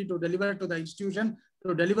responsibility to deliver to the institution,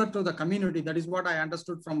 to deliver to the community. That is what I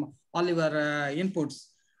understood from all your inputs.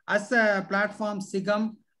 As a platform,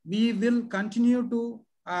 Siham, we will continue to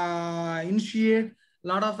initiate a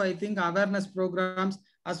lot of, I think, awareness programs,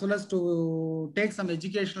 as well as to take some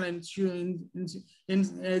educational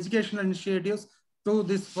educational initiatives to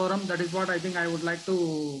this forum. That is what I think I would like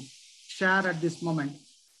to share at this moment.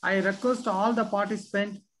 I request all the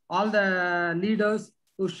participants, all the leaders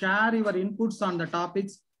to share your inputs on the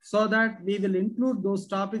topics so that we will include those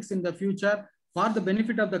topics in the future for the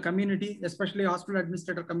benefit of the community, especially hospital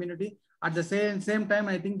administrator community. At the same time,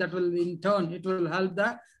 I think that will in turn, it will help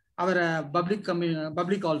our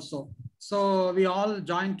public also. So we all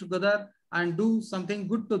join together and do something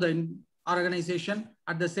good to the organization,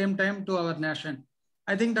 at the same time to our nation.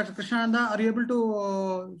 I think Dr. Krishnananda, are you able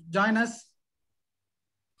to join us?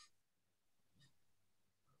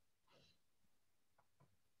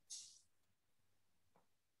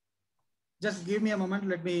 Just give me a moment.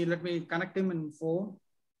 Let me connect him in phone.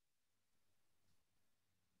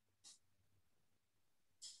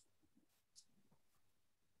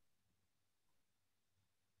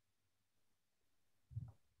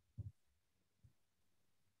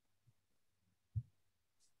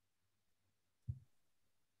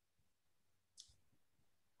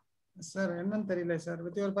 Sir, sir,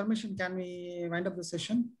 with your permission, can we wind up the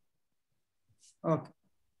session? Okay.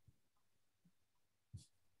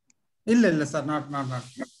 Illa, sir, not.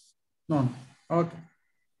 No. Okay.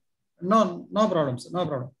 No problem, sir. No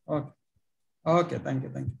problem. Okay. Okay, thank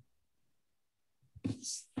you.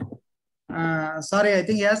 Sorry, I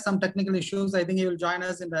think he has some technical issues. I think he will join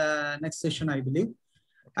us in the next session, I believe.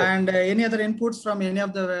 Okay. And any other inputs from any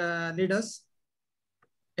of the leaders?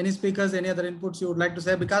 Any speakers, any other inputs you would like to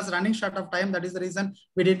say? Because running short of time, that is the reason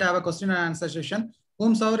we didn't have a question and answer session.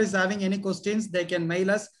 Whomsoever is having any questions, they can mail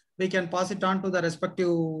us. We can pass it on to the respective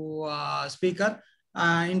speaker.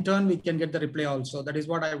 In turn, we can get the reply also. That is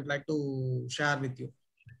what I would like to share with you.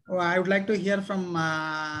 I would like to hear from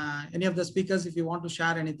any of the speakers if you want to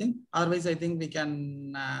share anything. Otherwise, I think we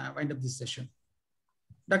can wind up this session.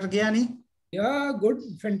 Dr. Gyani? Yeah, good,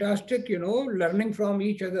 fantastic, learning from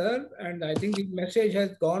each other. And I think the message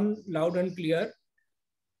has gone loud and clear.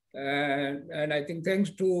 And I think thanks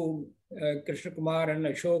to Krishna Kumar and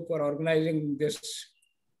Ashok for organizing this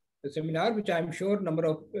seminar, which I'm sure number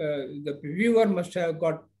of the viewer must have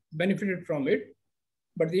got benefited from it.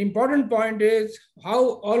 But the important point is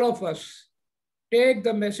how all of us take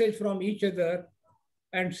the message from each other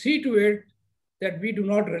and see to it that we do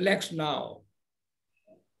not relax now.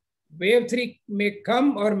 Wave 3 may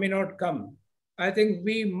come or may not come. I think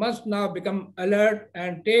we must now become alert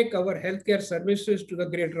and take our healthcare services to the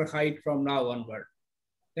greater height from now onward.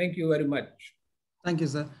 Thank you very much. Thank you,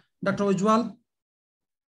 sir. Dr. Ujjwal?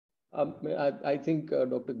 I think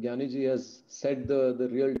Dr. Gyaniji has said the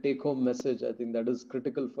real take-home message. I think that is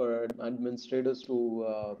critical for administrators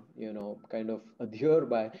to, kind of adhere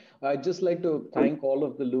by. I'd just like to thank all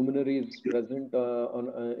of the luminaries present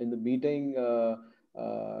in the meeting.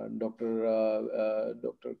 Dr.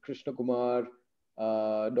 Krishna Kumar,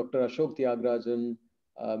 Dr. Ashok Tyagarajan,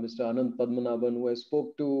 Mr. Anand Padmanabhan, who I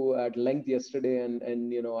spoke to at length yesterday, and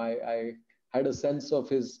I had a sense of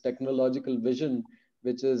his technological vision,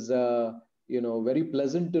 which is very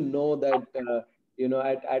pleasant to know that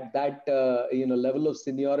at that level of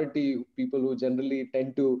seniority, people who generally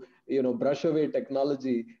tend to brush away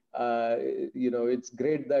technology. It's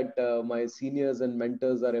great that my seniors and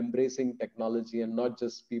mentors are embracing technology and not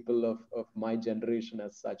just people of my generation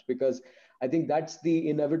as such, because I think that's the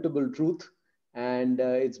inevitable truth. And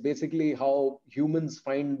it's basically how humans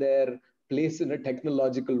find their place in a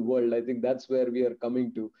technological world. I think that's where we are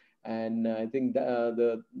coming to. And I think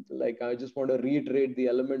I just want to reiterate the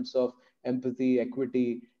elements of empathy,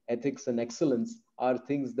 equity, ethics, and excellence are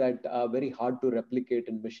things that are very hard to replicate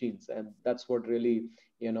in machines. And that's what really,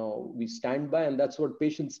 we stand by, and that's what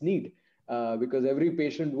patients need, because every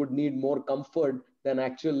patient would need more comfort than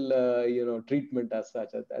actual, treatment as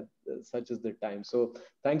such, at such as the time. So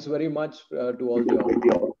thanks very much to all the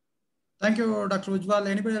audience. Thank you, Dr. Ujjwal.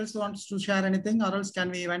 Anybody else wants to share anything, or else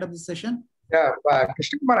can we wind up this session? Yeah,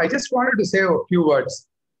 Krishna Kumar, I just wanted to say a few words.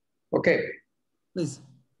 Okay. Please.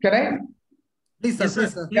 Can I? Please, sir. Yes,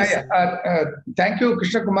 please, sir. Yeah. Thank you,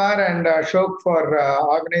 Krishna Kumar and Ashok, for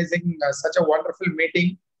organizing such a wonderful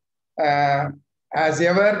meeting. As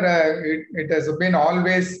ever, it has been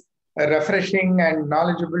always refreshing and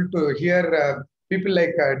knowledgeable to hear people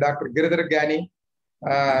like Dr. Giridhar Gyani.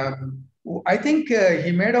 I think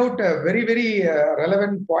he made out very, very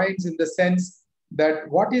relevant points in the sense that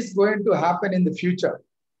what is going to happen in the future.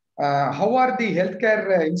 How are the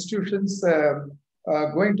healthcare institutions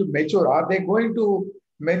going to mature? Are they going to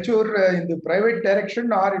mature in the private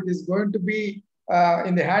direction, or it is going to be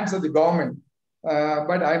in the hands of the government?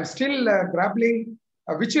 But I'm still grappling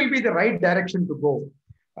which will be the right direction to go.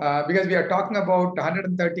 Because we are talking about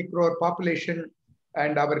 130 crore population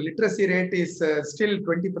and our literacy rate is still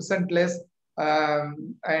 20% less.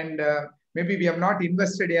 Maybe we have not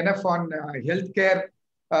invested enough on healthcare.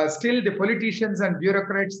 Still the politicians and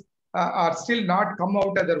bureaucrats are still not come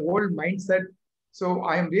out of their old mindset. So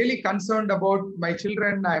I am really concerned about my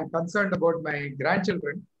children. I am concerned about my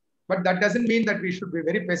grandchildren. But that doesn't mean that we should be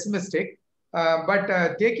very pessimistic.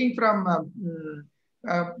 Taking from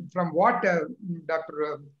what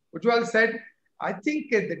Dr. Ujjwal said, I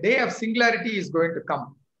think the day of singularity is going to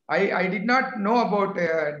come. I did not know about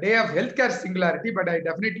day of healthcare singularity, but I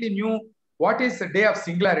definitely knew what is the day of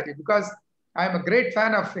singularity, because I am a great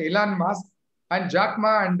fan of Elon Musk and Jack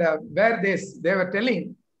Ma, and where they were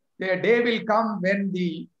telling the day will come when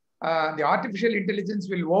the artificial intelligence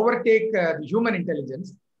will overtake the human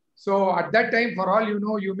intelligence. So at that time, for all you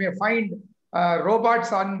know, you may find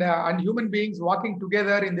robots and human beings walking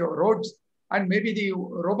together in the roads, and maybe the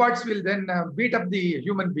robots will then beat up the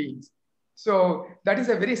human beings. So that is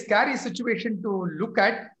a very scary situation to look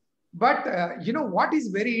at. But you know what is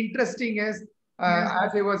very interesting is,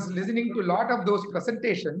 as I was listening to a lot of those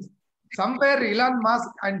presentations, somewhere Elon Musk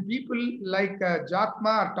and people like Jack Ma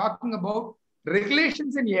are talking about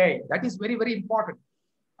regulations in AI. That is very, very important.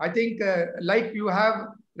 I think like you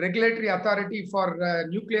have regulatory authority for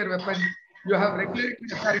nuclear weapons, you have regulatory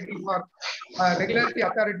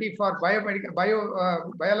authority for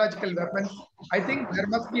biological weapons. I think there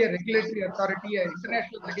must be a regulatory authority, an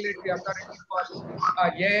international regulatory authority for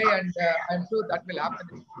AI, and I'm sure that will happen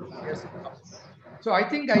in years to come. So I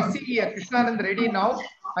think I see Krishnanand ready now.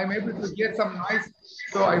 I'm able to hear some noise.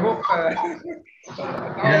 So I hope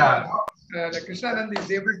Krishnanand is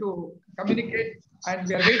able to communicate, and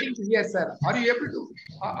we are waiting to hear, sir. Are you able to?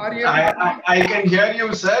 I can hear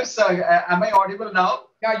you, sir. So, am I audible now?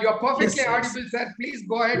 Yeah, you are perfectly audible, sir. Please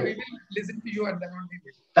go ahead. We will listen to you and then only.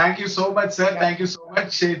 Thank you so much, sir. Thank you so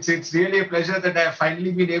much. It's really a pleasure that I have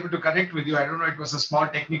finally been able to connect with you. I don't know, it was a small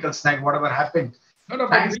technical snag, whatever happened. No,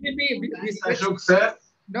 but believe me, we Ashok, sir.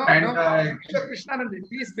 No, Krishnanand,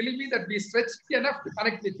 please believe me that we stretched enough to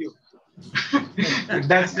connect with you.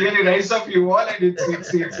 That's really nice of you all, and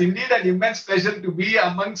it's indeed an immense pleasure to be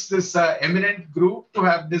amongst this eminent group to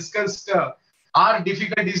have discussed our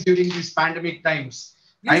difficulties during these pandemic times.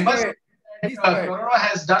 I must say that Corona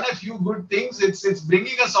has done a few good things. It's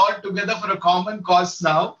bringing us all together for a common cause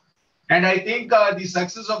now. And I think the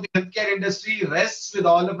success of the healthcare industry rests with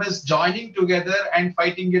all of us joining together and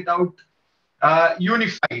fighting it out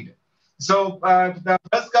unified. So the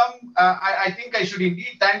first come, I think I should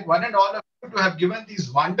indeed thank one and all of you to have given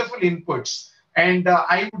these wonderful inputs. And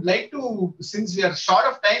I would like to, since we are short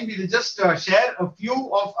of time, we will just share a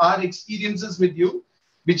few of our experiences with you,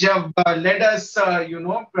 which have led us,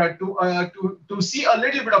 to see a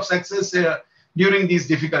little bit of success during these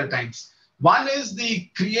difficult times. One is the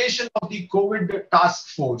creation of the COVID task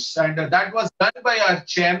force, and that was done by our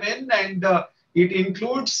chairman, and it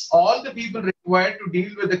includes all the people required to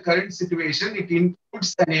deal with the current situation. It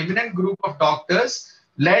includes an eminent group of doctors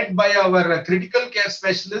led by our critical care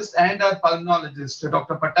specialist and our pulmonologist,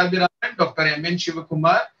 Dr. Pattabhiraman, Dr. M.N.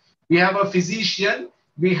 Shivakumar. We have a physician,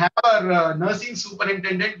 we have our nursing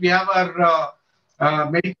superintendent, we have our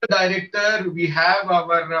medical director, we have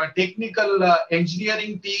our technical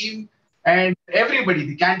engineering team, and everybody,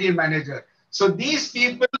 the canteen manager. So these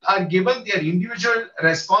people are given their individual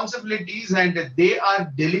responsibilities and they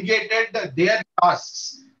are delegated their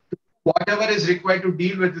tasks to whatever is required to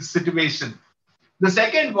deal with this situation. The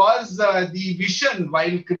second was the vision while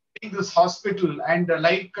creating this hospital, and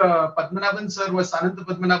like Ananta Padmanabhan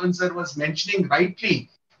sir was mentioning rightly,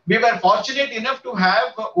 we were fortunate enough to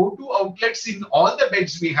have O2 outlets in all the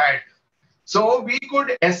beds we had. So we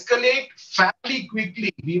could escalate fairly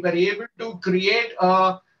quickly. We were able to create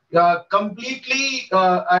a completely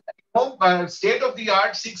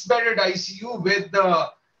state-of-the-art 6-bedded ICU with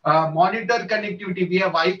monitor connectivity. We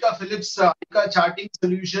have ICA Philips ICA charting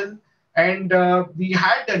solution, and we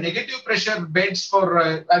had negative pressure beds for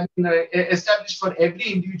established for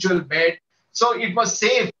every individual bed. So it was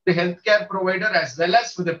safe for the healthcare provider as well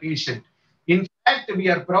as for the patient. In fact, we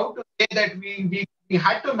are proud to say that we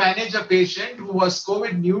had to manage a patient who was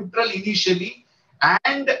COVID neutral initially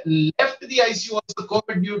and left the ICU also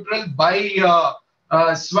COVID neutral by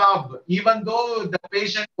swab, even though the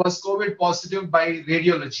patient was COVID positive by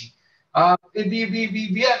radiology.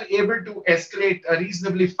 We are able to escalate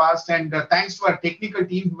reasonably fast, and thanks to our technical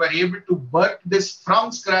team, we were able to work this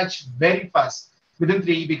from scratch very fast within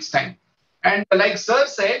 3 weeks' time. And like Sir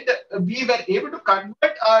said, we were able to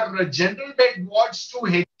convert our general bed wards to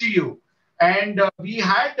HCU. and we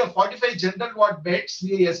had 45 general ward beds.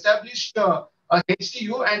 We established a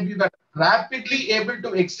HTU, and we were rapidly able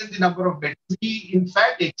to extend the number of beds. We, in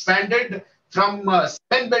fact, expanded from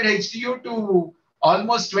 7-bed HTU to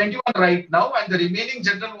almost 21 right now, and the remaining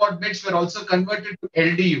general ward beds were also converted to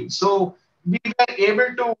LDU. So we were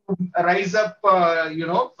able to rise up, to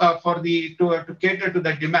cater to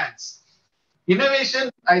the demands. Innovation,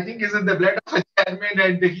 I think, is in the blood of a chairman,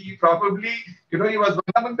 and he probably, he was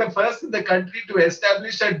one among the first in the country to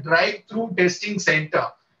establish a drive-through testing center.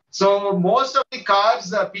 So most of the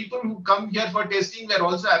cars, people who come here for testing were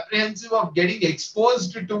also apprehensive of getting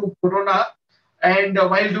exposed to corona and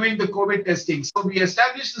while doing the COVID testing. So we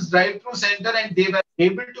established this drive-through center, and they were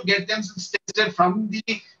able to get themselves tested from the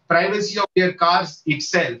privacy of their cars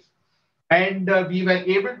itself. And we were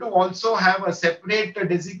able to also have a separate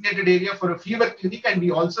designated area for a fever clinic, and we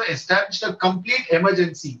also established a complete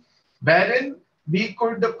emergency wherein we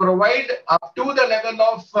could provide up to the level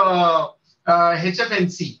of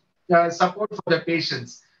HFNC support for the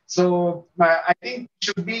patients. So I think we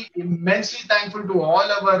should be immensely thankful to all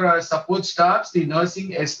our support staffs, the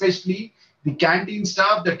nursing especially, the canteen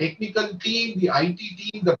staff, the technical team, the IT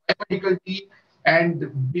team, the biomedical team.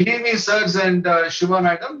 And believe me, sirs and Shiva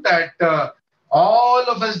madam, that all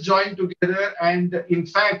of us joined together. And in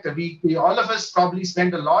fact, we all of us probably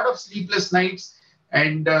spent a lot of sleepless nights,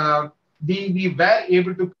 and we were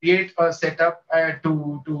able to create a setup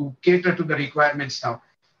to cater to the requirements now.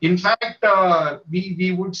 In fact,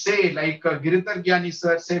 we would say, like Giridhar Gyani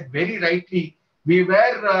sir said very rightly, we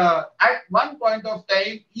were at one point of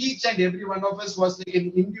time, each and every one of us was like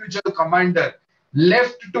an individual commander,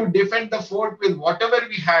 left to defend the fort with whatever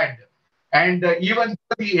we had. And even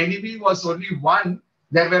though the enemy was only one,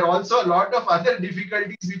 there were also a lot of other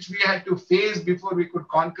difficulties which we had to face before we could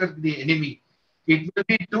conquer the enemy. It will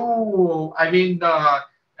be too,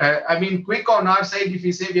 quick on our side if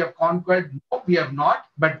we say we have conquered. No, we have not,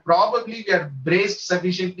 but probably we are braced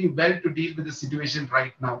sufficiently well to deal with the situation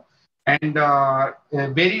right now. And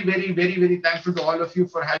very, very, very, very thankful to all of you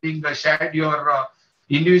for having shared your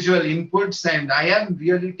individual inputs, and I am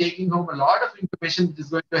really taking home a lot of information which is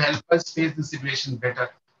going to help us face the situation better.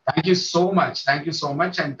 Thank you so much. Thank you so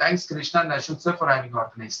much. And thanks, Krishna and Ashok sir, for having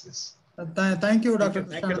organized this. Thank you, Dr.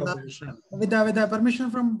 Krishna. With the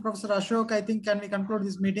permission from Professor Ashok, I think, can we conclude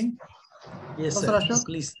this meeting? Yes, Professor sir. Ashok?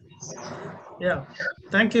 Please. Yeah.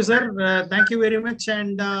 Thank you, sir. Thank you very much.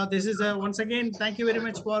 And this is once again, thank you very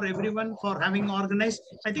much for everyone for having organized.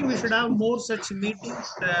 I think we should have more such meetings,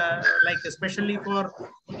 like especially for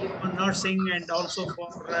nursing and also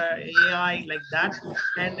for AI like that.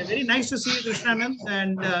 And very nice to see you, Krishnanand.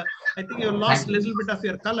 And I think you lost a little bit of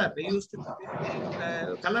your color. You used to be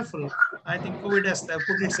very colorful. I think COVID has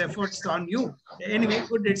put its efforts on you. Anyway,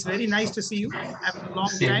 good. It's very nice to see you after a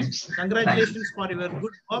long time. Congratulations for your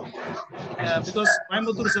good work. Because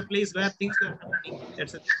Coimbatore is a place where things are happening.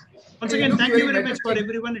 That's it. Once again, thank you very much for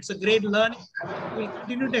everyone. It's a great learning. We'll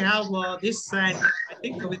continue to have this, and I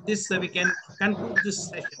think with this we can conclude this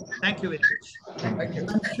session. Thank you very much. Thank you.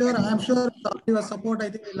 I'm sure with your support, I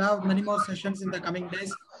think we'll have many more sessions in the coming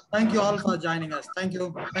days. Thank you all for joining us. Thank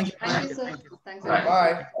you. Thank you. Thank you, sir. Thanks.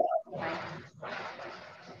 Bye. Bye.